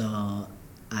 And so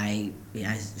I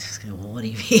was like, well, what do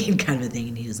you mean, kind of a thing?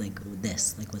 And he was like,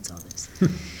 this, what's all this?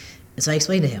 And so I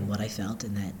explained to him what I felt,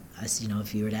 and that,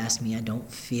 if you were to ask me, I don't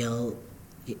feel...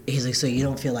 He's like, so you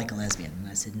don't feel like a lesbian? And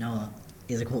I said, no.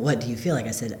 He's like, well, what do you feel like?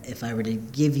 I said, if I were to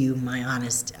give you my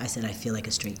honest... I said, I feel like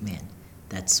a straight man.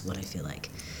 That's what I feel like.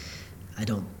 I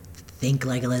don't think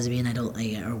like a lesbian. I don't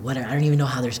or whatever. I don't even know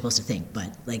how they're supposed to think,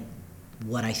 but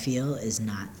what I feel is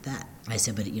not that. I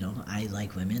said, but I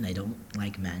like women. I don't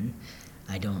like men.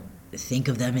 I don't think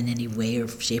of them in any way or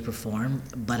shape or form,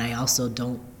 but I also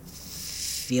don't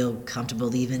feel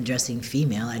comfortable even dressing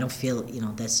female. I don't feel,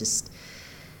 that's just,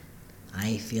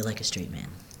 I feel like a straight man.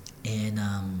 And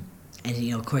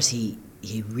of course he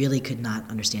really could not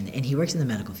understand it. And he works in the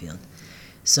medical field.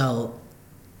 So,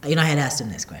 I had asked him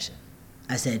this question.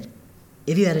 I said,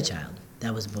 if you had a child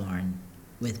that was born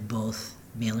with both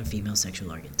male and female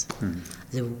sexual organs, I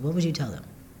said, what would you tell them?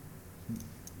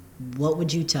 What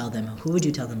would you tell them? Who would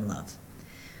you tell them to love?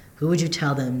 Who would you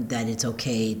tell them that it's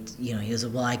okay? He goes,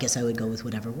 well, I guess I would go with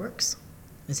whatever works.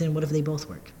 I said, what if they both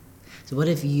work? So what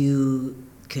if you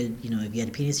could, if you had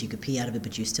a penis, you could pee out of it,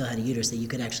 but you still had a uterus that you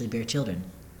could actually bear children?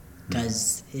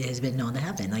 Because it has been known to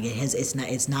happen.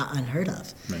 It's not unheard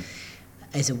of. Right.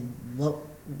 I said,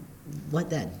 what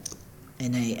then?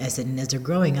 And I said, and as they're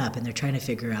growing up and they're trying to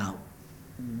figure out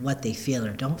what they feel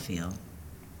or don't feel,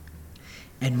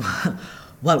 and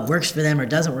what works for them or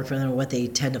doesn't work for them, or what they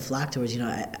tend to flock towards,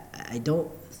 I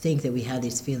don't think that we have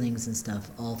these feelings and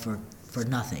stuff all for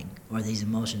nothing, or these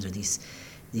emotions, or these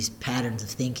patterns of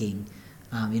thinking,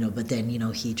 but then,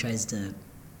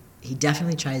 he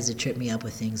definitely tries to trip me up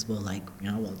with things,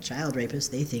 child rapists,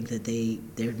 they think that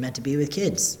they're meant to be with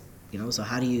kids, so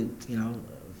how do you,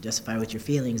 justify with your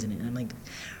feelings? And I'm like,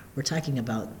 we're talking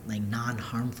about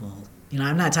non-harmful,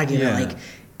 I'm not talking about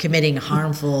committing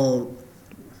harmful,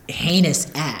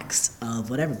 heinous acts of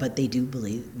whatever, but they do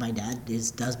believe, my dad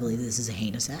does believe this is a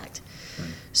heinous act. Right.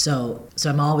 So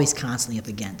I'm always constantly up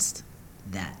against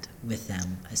that with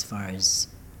them, as far as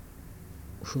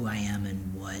who I am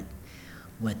and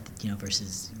what,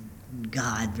 versus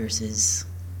God versus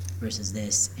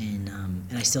this, and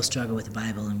I still struggle with the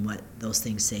Bible and what those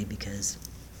things say, because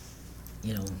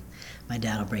my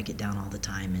dad will break it down all the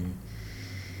time and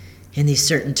in these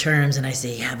certain terms, and I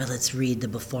say, yeah, but let's read the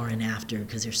before and after,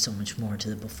 because there's so much more to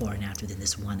the before and after than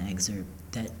this one excerpt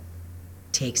that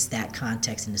takes that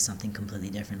context into something completely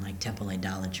different, like temple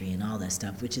idolatry and all that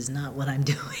stuff, which is not what I'm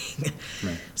doing.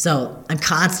 Right. So I'm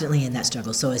constantly in that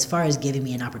struggle. So as far as giving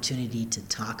me an opportunity to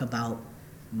talk about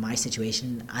my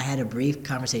situation, I had a brief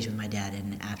conversation with my dad,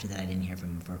 and after that I didn't hear from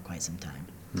him for quite some time.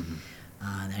 Mm-hmm.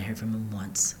 Then I heard from him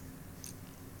once,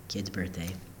 kid's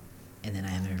birthday, and then I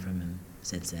haven't heard from him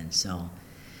since then. So,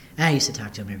 and I used to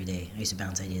talk to him every day. I used to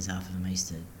bounce ideas off of him. I used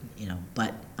to,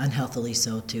 but unhealthily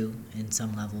so too, in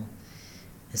some level.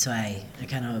 And so I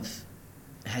kind of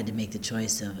had to make the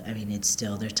choice of, it's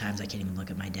still, there's times I can't even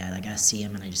look at my dad. I gotta see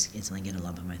him and I just instantly get a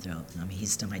lump in my throat.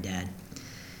 He's still my dad.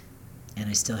 And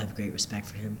I still have great respect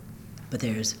for him. But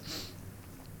there's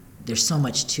so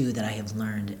much too that I have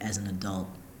learned as an adult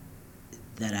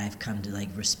that I've come to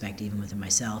respect even within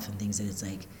myself, and things that it's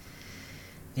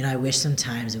I wish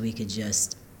sometimes that we could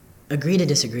just agree to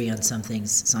disagree on some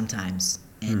things sometimes,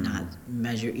 and not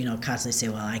measure, constantly say,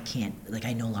 well, I can't,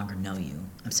 I no longer know you.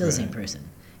 I'm still the same person.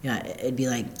 It'd be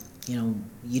like, you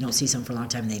don't see someone for a long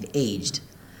time and they've aged.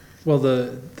 Well,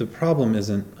 the problem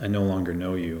isn't I no longer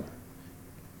know you.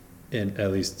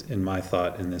 At least in my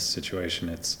thought in this situation,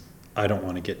 it's I don't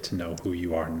want to get to know who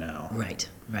you are now. Right.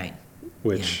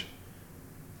 Which,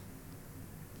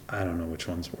 I don't know which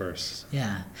one's worse.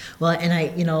 Yeah. Well, and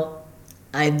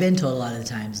I've been told a lot of the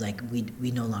times,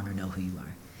 we no longer know who you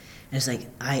are. And it's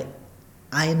I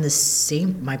am the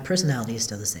same, my personality is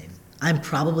still the same. I'm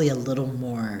probably a little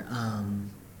more,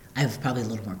 I have probably a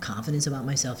little more confidence about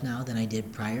myself now than I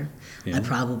did prior. Yeah. I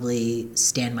probably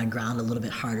stand my ground a little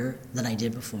bit harder than I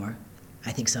did before.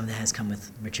 I think some of that has come with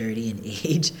maturity and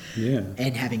age,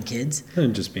 and having kids.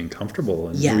 And just being comfortable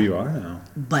in who you are now.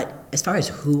 But as far as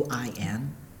who I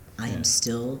am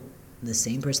still the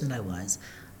same person that I was.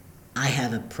 I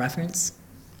have a preference.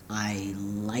 I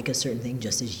like a certain thing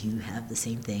just as you have the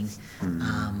same thing.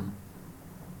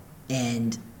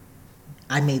 And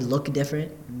I may look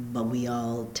different, but we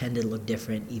all tend to look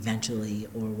different eventually,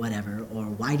 or whatever. Or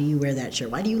why do you wear that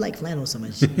shirt? Why do you like flannel so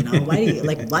much? Why do you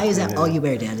why is that all you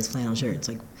wear, Dad, is flannel shirts?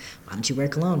 Why don't you wear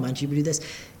cologne? Why don't you do this?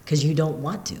 Because you don't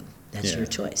want to. That's your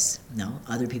choice. No,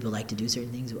 other people like to do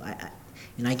certain things.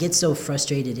 And I get so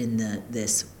frustrated in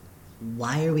this.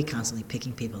 Why are we constantly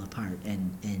picking people apart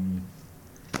and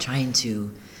trying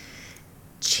to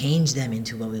change them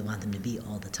into what we want them to be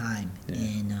all the time? Yeah.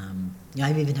 And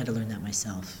I've even had to learn that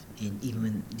myself, even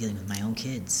when dealing with my own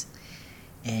kids.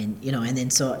 And and then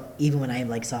so even when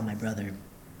I saw my brother,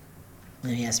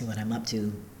 and he asked me what I'm up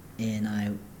to, and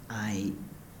I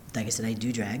like I said, I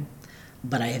do drag,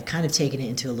 but I have kind of taken it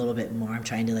into a little bit more. I'm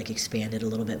trying to expand it a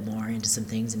little bit more into some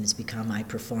things, and it's become I had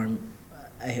performed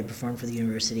for the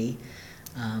university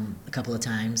a couple of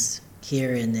times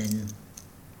here, and then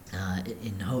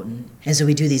in Houghton. And so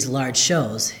we do these large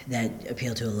shows that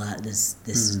appeal to a lot,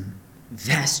 this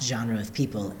vast genre of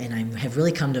people. And I have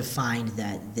really come to find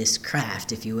that this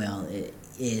craft, if you will,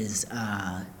 is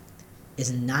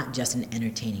not just an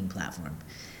entertaining platform.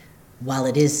 While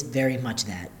it is very much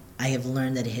that, I have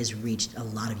learned that it has reached a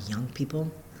lot of young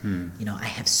people. I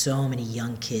have so many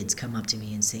young kids come up to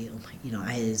me and say,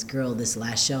 I had this girl this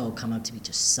last show come up to me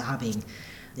just sobbing.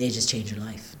 It just changed her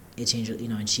life. It changed her,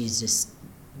 and she's just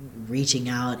reaching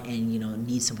out and,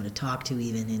 needs someone to talk to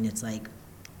even. And it's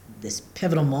this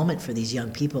pivotal moment for these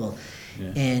young people.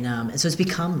 Yeah. And so it's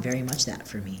become very much that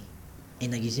for me.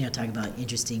 And talk about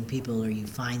interesting people, or you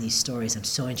find these stories. I'm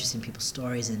so interested in people's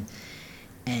stories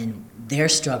and their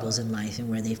struggles in life and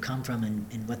where they've come from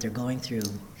and what they're going through.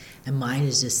 And mine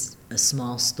is just a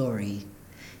small story,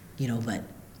 but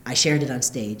I shared it on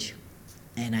stage,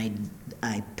 and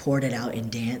I poured it out in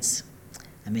dance.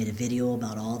 I made a video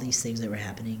about all these things that were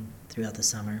happening throughout the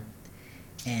summer.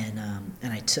 And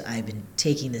I've been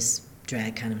taking this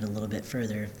drag kind of a little bit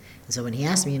further. And so when he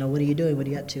asked me, what are you doing? What are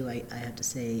you up to? I have to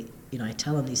say, I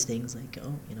tell him these things and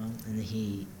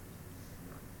then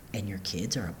and your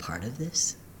kids are a part of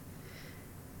this?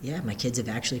 Yeah, my kids have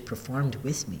actually performed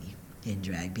with me in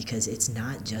drag, because it's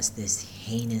not just this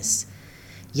heinous.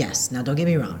 Yes, now don't get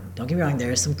me wrong, there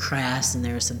are some crafts and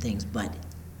there are some things, but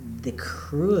the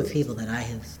crew of people that I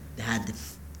have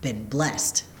been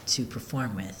blessed to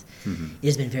perform with, it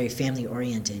has been very family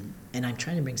oriented, and I'm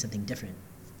trying to bring something different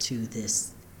to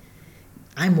this.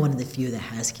 I'm one of the few that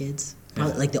has kids,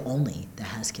 probably the only that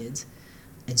has kids,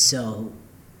 and so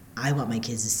I want my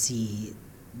kids to see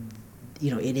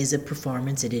it is a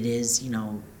performance, and it is,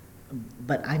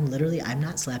 but I'm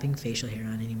not slapping facial hair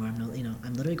on anymore.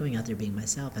 I'm literally going out there being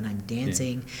myself, and I'm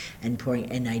dancing and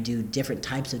pouring, and I do different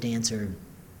types of dance, or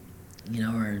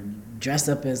dress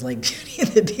up as like Beauty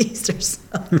and the Beast or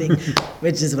something,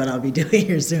 which is what I'll be doing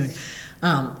here soon.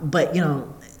 But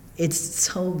it's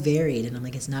so varied, and I'm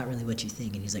like, it's not really what you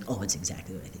think. And he's like, oh, it's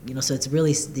exactly what I think. So it's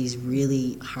really these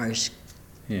really harsh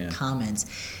comments,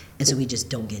 and so we just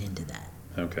don't get into that.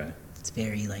 Okay. It's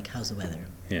very like, how's the weather?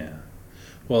 Yeah.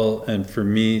 Well, and for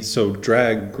me, so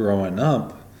drag growing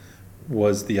up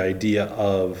was the idea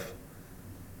of,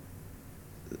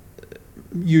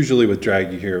 usually with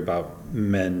drag you hear about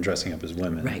men dressing up as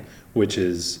women, right? Which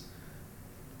isn't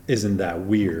that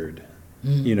weird,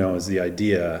 is the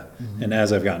idea. Mm-hmm. And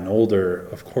as I've gotten older,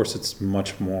 of course, it's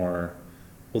much more,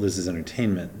 well, this is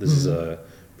entertainment. This is a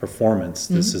performance.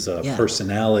 This is a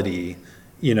personality.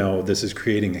 This is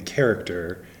creating a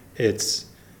character. It's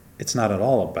not at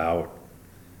all about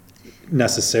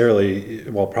necessarily,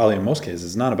 well, probably in most cases,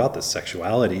 it's not about the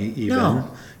sexuality even,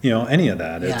 any of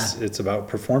that. It's about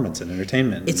performance and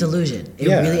entertainment. It's illusion. It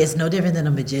really, it's no different than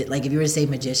a magician. Like if you were to say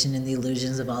magician and the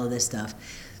illusions of all of this stuff,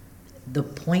 the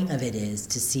point of it is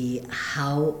to see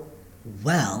how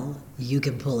well you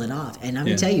can pull it off. And I'm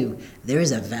going to tell you, there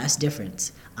is a vast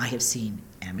difference. I have seen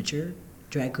amateur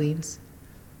drag queens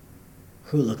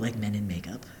who look like men in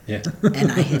makeup. Yeah.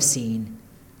 And I have seen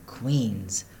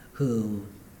queens who,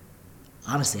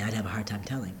 honestly, I'd have a hard time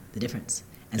telling the difference.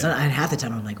 And so half the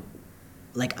time I'm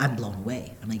like I'm blown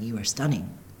away. I'm like, you are stunning.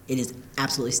 It is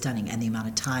absolutely stunning. And the amount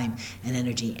of time and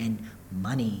energy and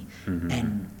money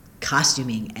and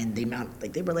costuming and the amount,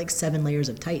 like they were like 7 layers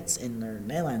of tights and their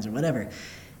nail lines or whatever.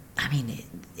 I mean,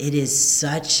 it is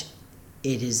an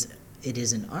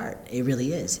art. It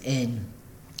really is. And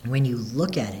when you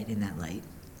look at it in that light,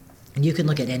 and you can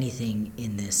look at anything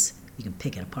in this, you can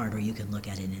pick it apart, or you can look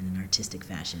at it in an artistic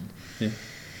fashion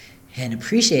and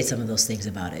appreciate some of those things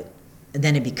about it. And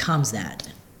then it becomes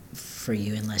that for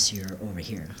you, unless you're over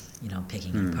here,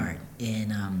 picking it apart.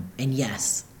 And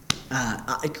yes,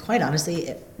 quite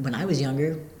honestly, when I was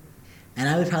younger, and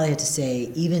I would probably have to say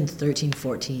even 13,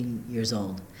 14 years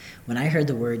old, when I heard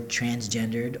the word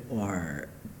transgendered or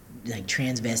like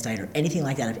transvestite or anything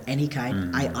like that of any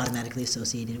kind, I automatically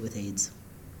associated it with AIDS.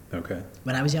 Okay.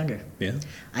 When I was younger. Yeah.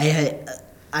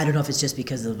 I don't know if it's just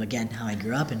because of, again, how I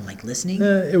grew up and like listening.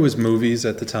 It was movies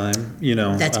at the time,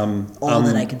 That's all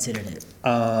that I considered it.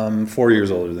 4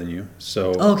 years older than you,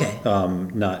 so okay.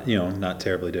 Not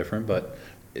terribly different, but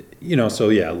so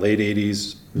yeah, late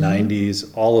 80s,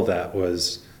 90s, all of that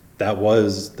was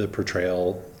the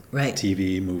portrayal. Right.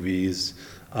 TV, movies.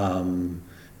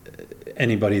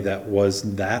 Anybody that was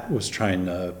trying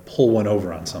to pull one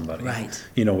over on somebody. Right.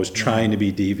 Was trying to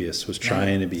be devious, was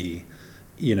trying to be,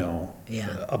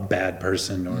 a bad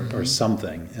person or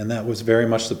something. And that was very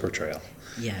much the portrayal.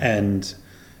 Yeah. And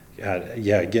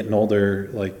getting older,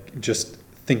 like just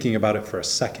thinking about it for a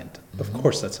second, of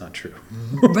course that's not true.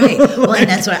 Right. Well, and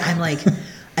that's why I'm like,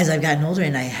 as I've gotten older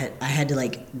and I had to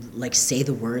like say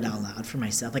the word out loud for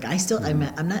myself. Like I still, I'm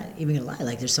not even gonna lie.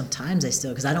 Like there's some times I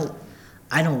still, because I don't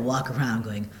walk around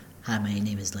going, hi, my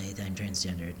name is Laith, I'm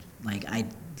transgendered. Like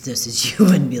this is you,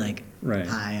 and be like, right.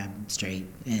 Hi, I'm straight,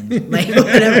 and like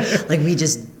whatever. Like you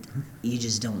just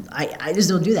don't. I just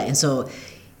don't do that. And so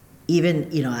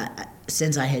even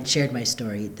since I had shared my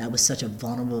story, that was such a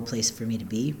vulnerable place for me to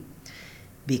be,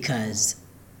 because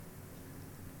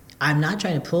I'm not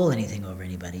trying to pull anything over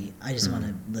anybody. I just want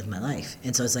to live my life.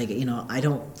 And so it's like, I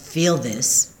don't feel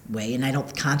this way, and I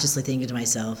don't consciously think to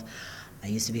myself, I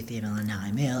used to be female and now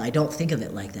I'm male. I don't think of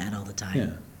it like that all the time.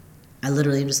 Yeah. I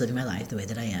literally am just living my life the way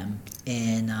that I am.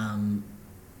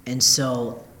 And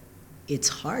so it's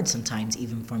hard sometimes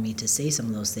even for me to say some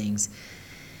of those things.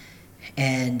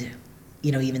 And,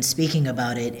 even speaking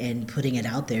about it and putting it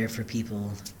out there for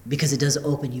people, because it does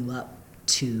open you up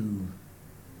to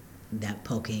that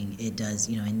poking. It does,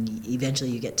 and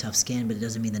eventually you get tough skin, but it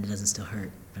doesn't mean that it doesn't still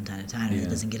hurt from time to time. Yeah. It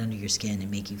doesn't get under your skin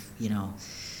and make you,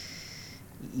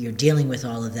 you're dealing with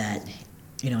all of that,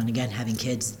 and again, having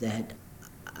kids that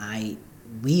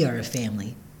we are a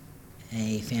family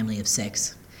of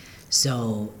 6.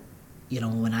 So,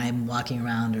 when I'm walking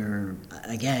around or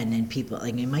again, and people,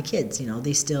 like my kids,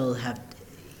 they still have,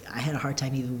 I had a hard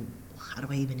time even, how do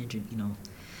I even,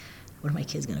 what are my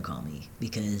kids going to call me?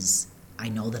 Because I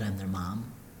know that I'm their mom,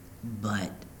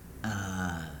 but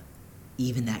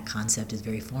even that concept is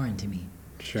very foreign to me.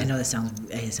 Sure. I know it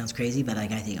sounds crazy, but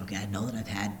like I think, okay, I know that I've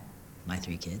had my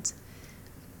 3 kids.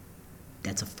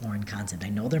 That's a foreign concept. I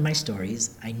know they're my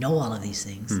stories. I know all of these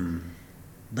things.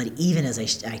 But even as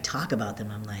I talk about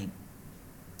them, I'm like,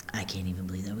 I can't even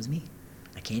believe that was me.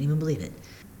 I can't even believe it.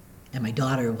 And my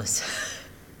daughter was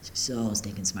so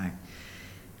stinking smart.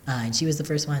 And she was the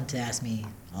first one to ask me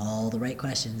all the right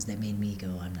questions that made me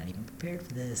go, I'm not even prepared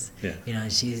for this. Yeah.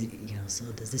 She's, so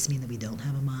does this mean that we don't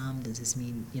have a mom? Does this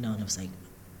mean, and I was like,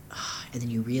 and then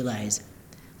you realize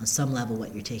on some level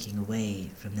what you're taking away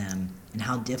from them and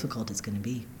how difficult it's going to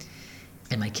be.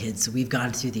 And my kids, so we've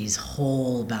gone through these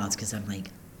whole bouts because I'm like,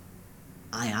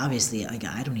 I obviously,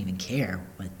 I don't even care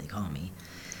what they call me,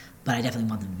 but I definitely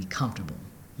want them to be comfortable.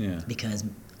 Yeah. Because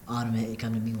Autumn had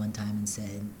come to me one time and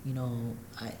said,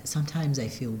 sometimes I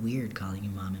feel weird calling you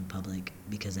mom in public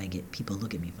because people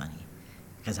look at me funny.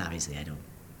 Because obviously I don't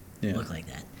look like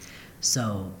that.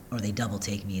 So, or they double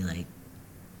take me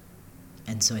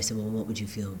and so I said, well, what would you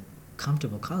feel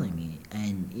comfortable calling me?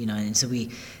 And, and so we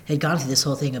had gone through this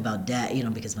whole thing about dad,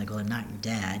 because I'm like, well, I'm not your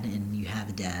dad and you have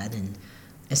a dad. And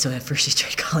so at first she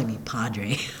tried calling me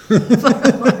Padre for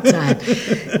a long time.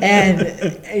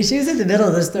 And she was in the middle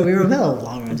of this, we were in the middle of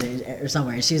Long Run or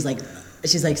somewhere. And she's like,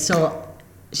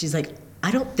 I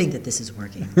don't think that this is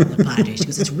working, the Padre. She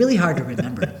goes, it's really hard to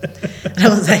remember. And I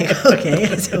was like, okay.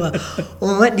 I said,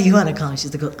 well, what do you want to call me?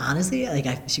 She's like, honestly,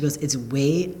 she goes, it's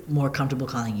way more comfortable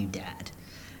calling you dad.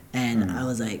 And I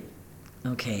was like,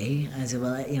 okay. I said,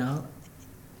 well,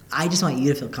 I just want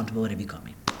you to feel comfortable whatever you call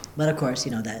me. But of course,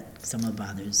 that somewhat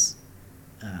bothers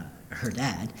her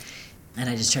dad. And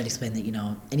I just tried to explain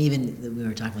that, and even we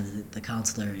were talking with the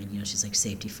counselor, and, she's like,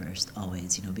 safety first,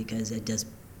 always, because it does,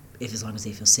 as long as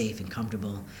they feel safe and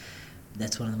comfortable,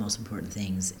 that's one of the most important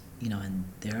things, and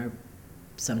there are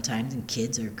sometimes, and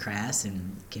kids are crass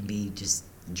and can be just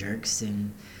jerks.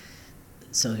 And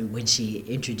so when she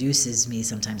introduces me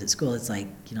sometimes at school, it's like,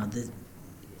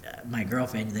 my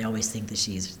girlfriend, they always think that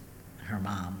she's her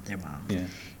mom, their mom. Yeah.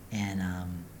 And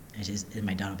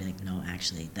my daughter will be like, no,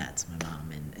 actually, that's my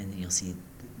mom. And you'll see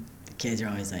the kids are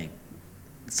always like,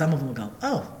 some of them will go,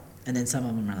 oh. And then some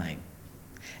of them are like,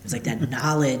 it's like that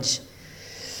knowledge.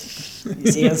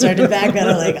 You see, I'm starting to back out.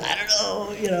 I'm like, I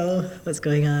don't know, what's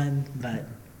going on. But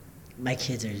my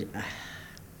kids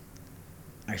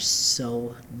are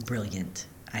so brilliant.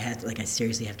 I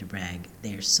seriously have to brag.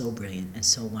 They are so brilliant and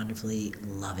so wonderfully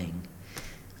loving.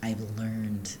 I've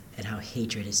learned at how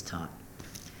hatred is taught.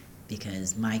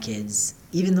 Because my kids,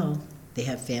 even though they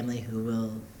have family who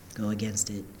will go against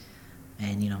it,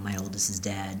 and, my oldest's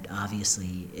dad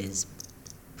obviously is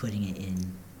putting it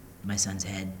in my son's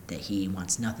head that he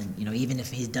wants nothing, even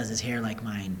if he does his hair like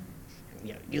mine,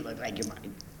 you look like your mom,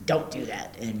 don't do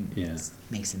that, and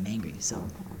makes him angry. So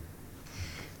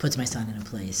puts my son in a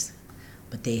place.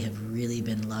 But they have really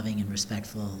been loving and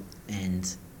respectful,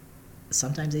 and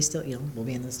sometimes they still, we'll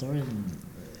be in the store, and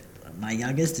my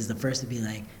youngest is the first to be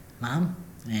like, Mom,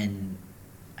 and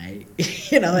I,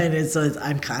 and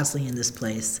I'm constantly in this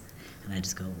place, and I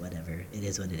just go, whatever, it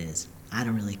is what it is. I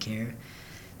don't really care,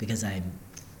 because I'm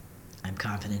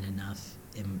confident enough,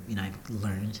 and, I've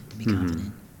learned to be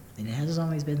confident, and it hasn't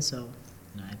always been so.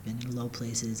 I've been in low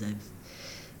places, I've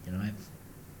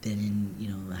been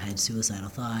in, I had suicidal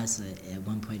thoughts at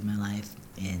one point in my life,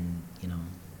 and,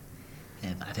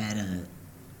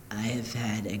 I have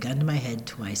had a gun to my head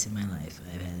twice in my life.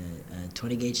 I've had a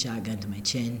 20-gauge shotgun to my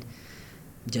chin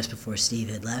just before Steve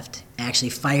had left. I actually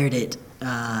fired it.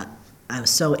 I was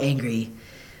so angry.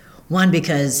 One,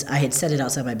 because I had set it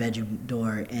outside my bedroom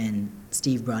door, and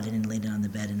Steve brought it and laid it on the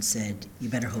bed and said, you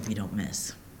better hope you don't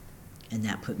miss. And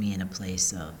that put me in a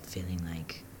place of feeling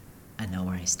like I know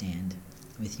where I stand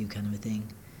with you, kind of a thing.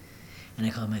 And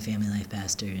I called my family life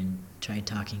pastor and tried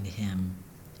talking to him.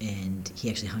 And he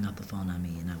actually hung up the phone on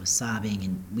me, and I was sobbing,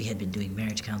 and we had been doing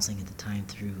marriage counseling at the time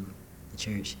through the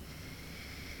church.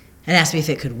 And asked me if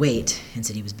it could wait, and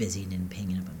said he was busy and didn't hang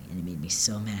it up on me. And it made me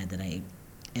so mad that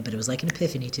but it was like an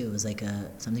epiphany too. It was like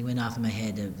something went off in my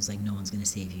head. It was like, no one's going to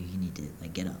save you. You need to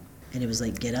get up. And it was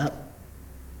like, get up.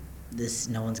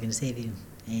 No one's going to save you.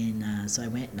 And so I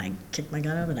went and I kicked my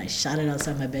gun up and I shot it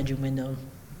outside my bedroom window,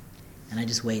 and I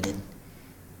just waited.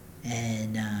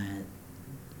 And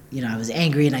I was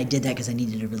angry, and I did that because I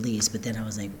needed a release. But then I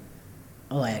was like,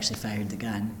 oh, I actually fired the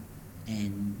gun,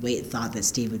 and thought that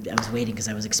Steve would. I was waiting because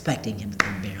I was expecting him to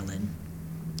come barrel in,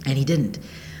 and he didn't.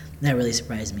 And that really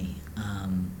surprised me.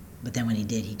 But then when he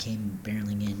did, he came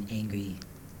barreling in, angry,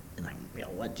 and like,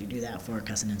 what'd you do that for?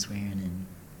 Cussing and swearing, and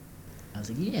I was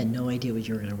like, you had no idea what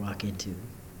you were going to walk into,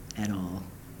 at all.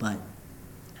 But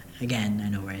again, I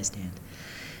know where I stand.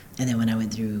 And then when I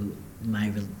went through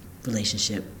my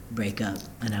relationship breakup,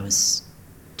 and I was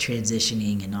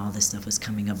transitioning, and all this stuff was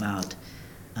coming about,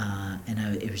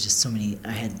 it was just so many.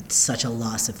 I had such a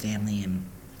loss of family, and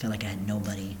felt like I had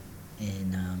nobody,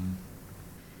 and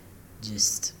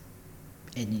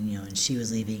and she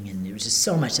was leaving, and there was just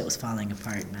so much that was falling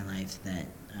apart in my life that,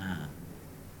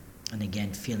 and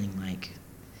again, feeling like,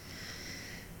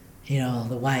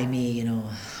 the why me,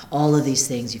 all of these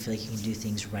things, you feel like you can do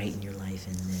things right in your life,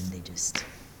 and then they just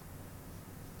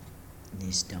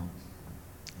don't.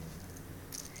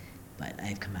 But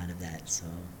I've come out of that, so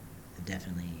I've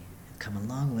definitely come a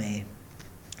long way,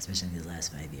 especially in these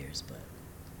last 5 years. But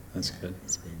that's good.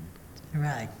 It's been a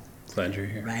ride. Glad you're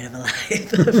here. Ride of a life,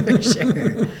 for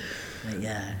sure. But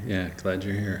yeah. Yeah, glad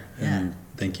you're here. Yeah. And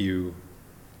thank you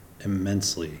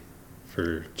immensely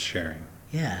for sharing.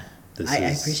 Yeah. I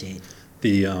appreciate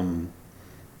the I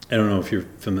don't know if you're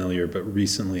familiar, but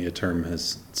recently a term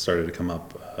has started to come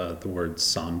up, the word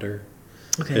sonder.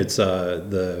 Okay. It's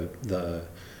the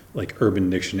like Urban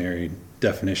Dictionary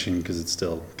definition, because it's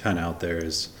still kind of out there,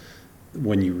 is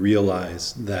when you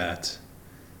realize that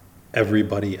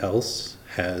everybody else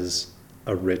has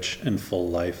a rich and full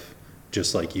life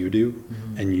just like you do,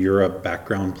 mm-hmm. and you're a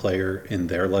background player in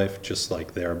their life just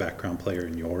like they're a background player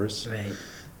in yours. Right.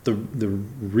 The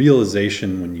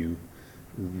realization when you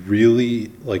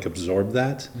really like absorb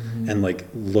that, mm-hmm. and like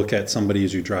look at somebody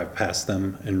as you drive past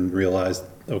them and realize,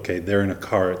 okay, they're in a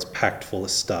car, it's packed full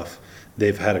of stuff,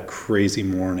 they've had a crazy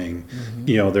morning,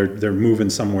 mm-hmm. They're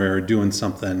moving somewhere, doing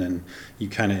something, and you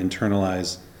kind of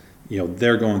internalize,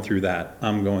 they're going through that,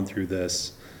 I'm going through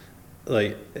this.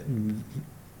 Like,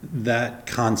 that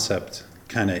concept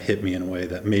kind of hit me in a way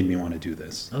that made me want to do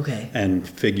this. Okay. And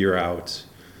figure out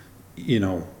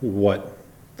what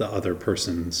the other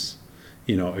person's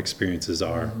experiences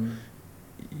are. Mm-hmm.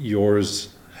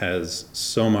 Yours has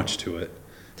so much to it,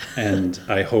 and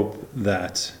I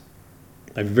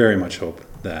very much hope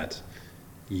that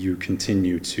you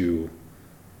continue to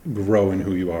grow in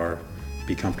who you are,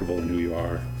 be comfortable in who you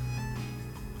are.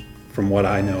 From what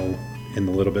I know in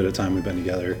the little bit of time we've been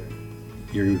together,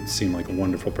 you seem like a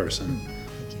wonderful person.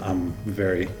 I'm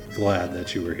very glad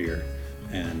that you were here,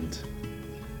 and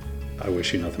I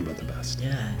wish you nothing but the best.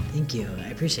 Yeah, thank you. I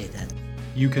appreciate that.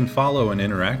 You can follow and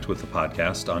interact with the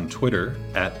podcast on Twitter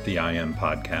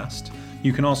 @TheIamPodcast.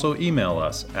 You can also email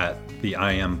us at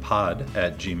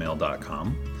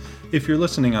theiampod@gmail.com. If you're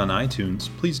listening on iTunes,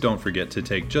 please don't forget to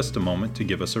take just a moment to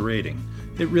give us a rating.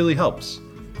 It really helps.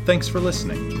 Thanks for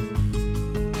listening.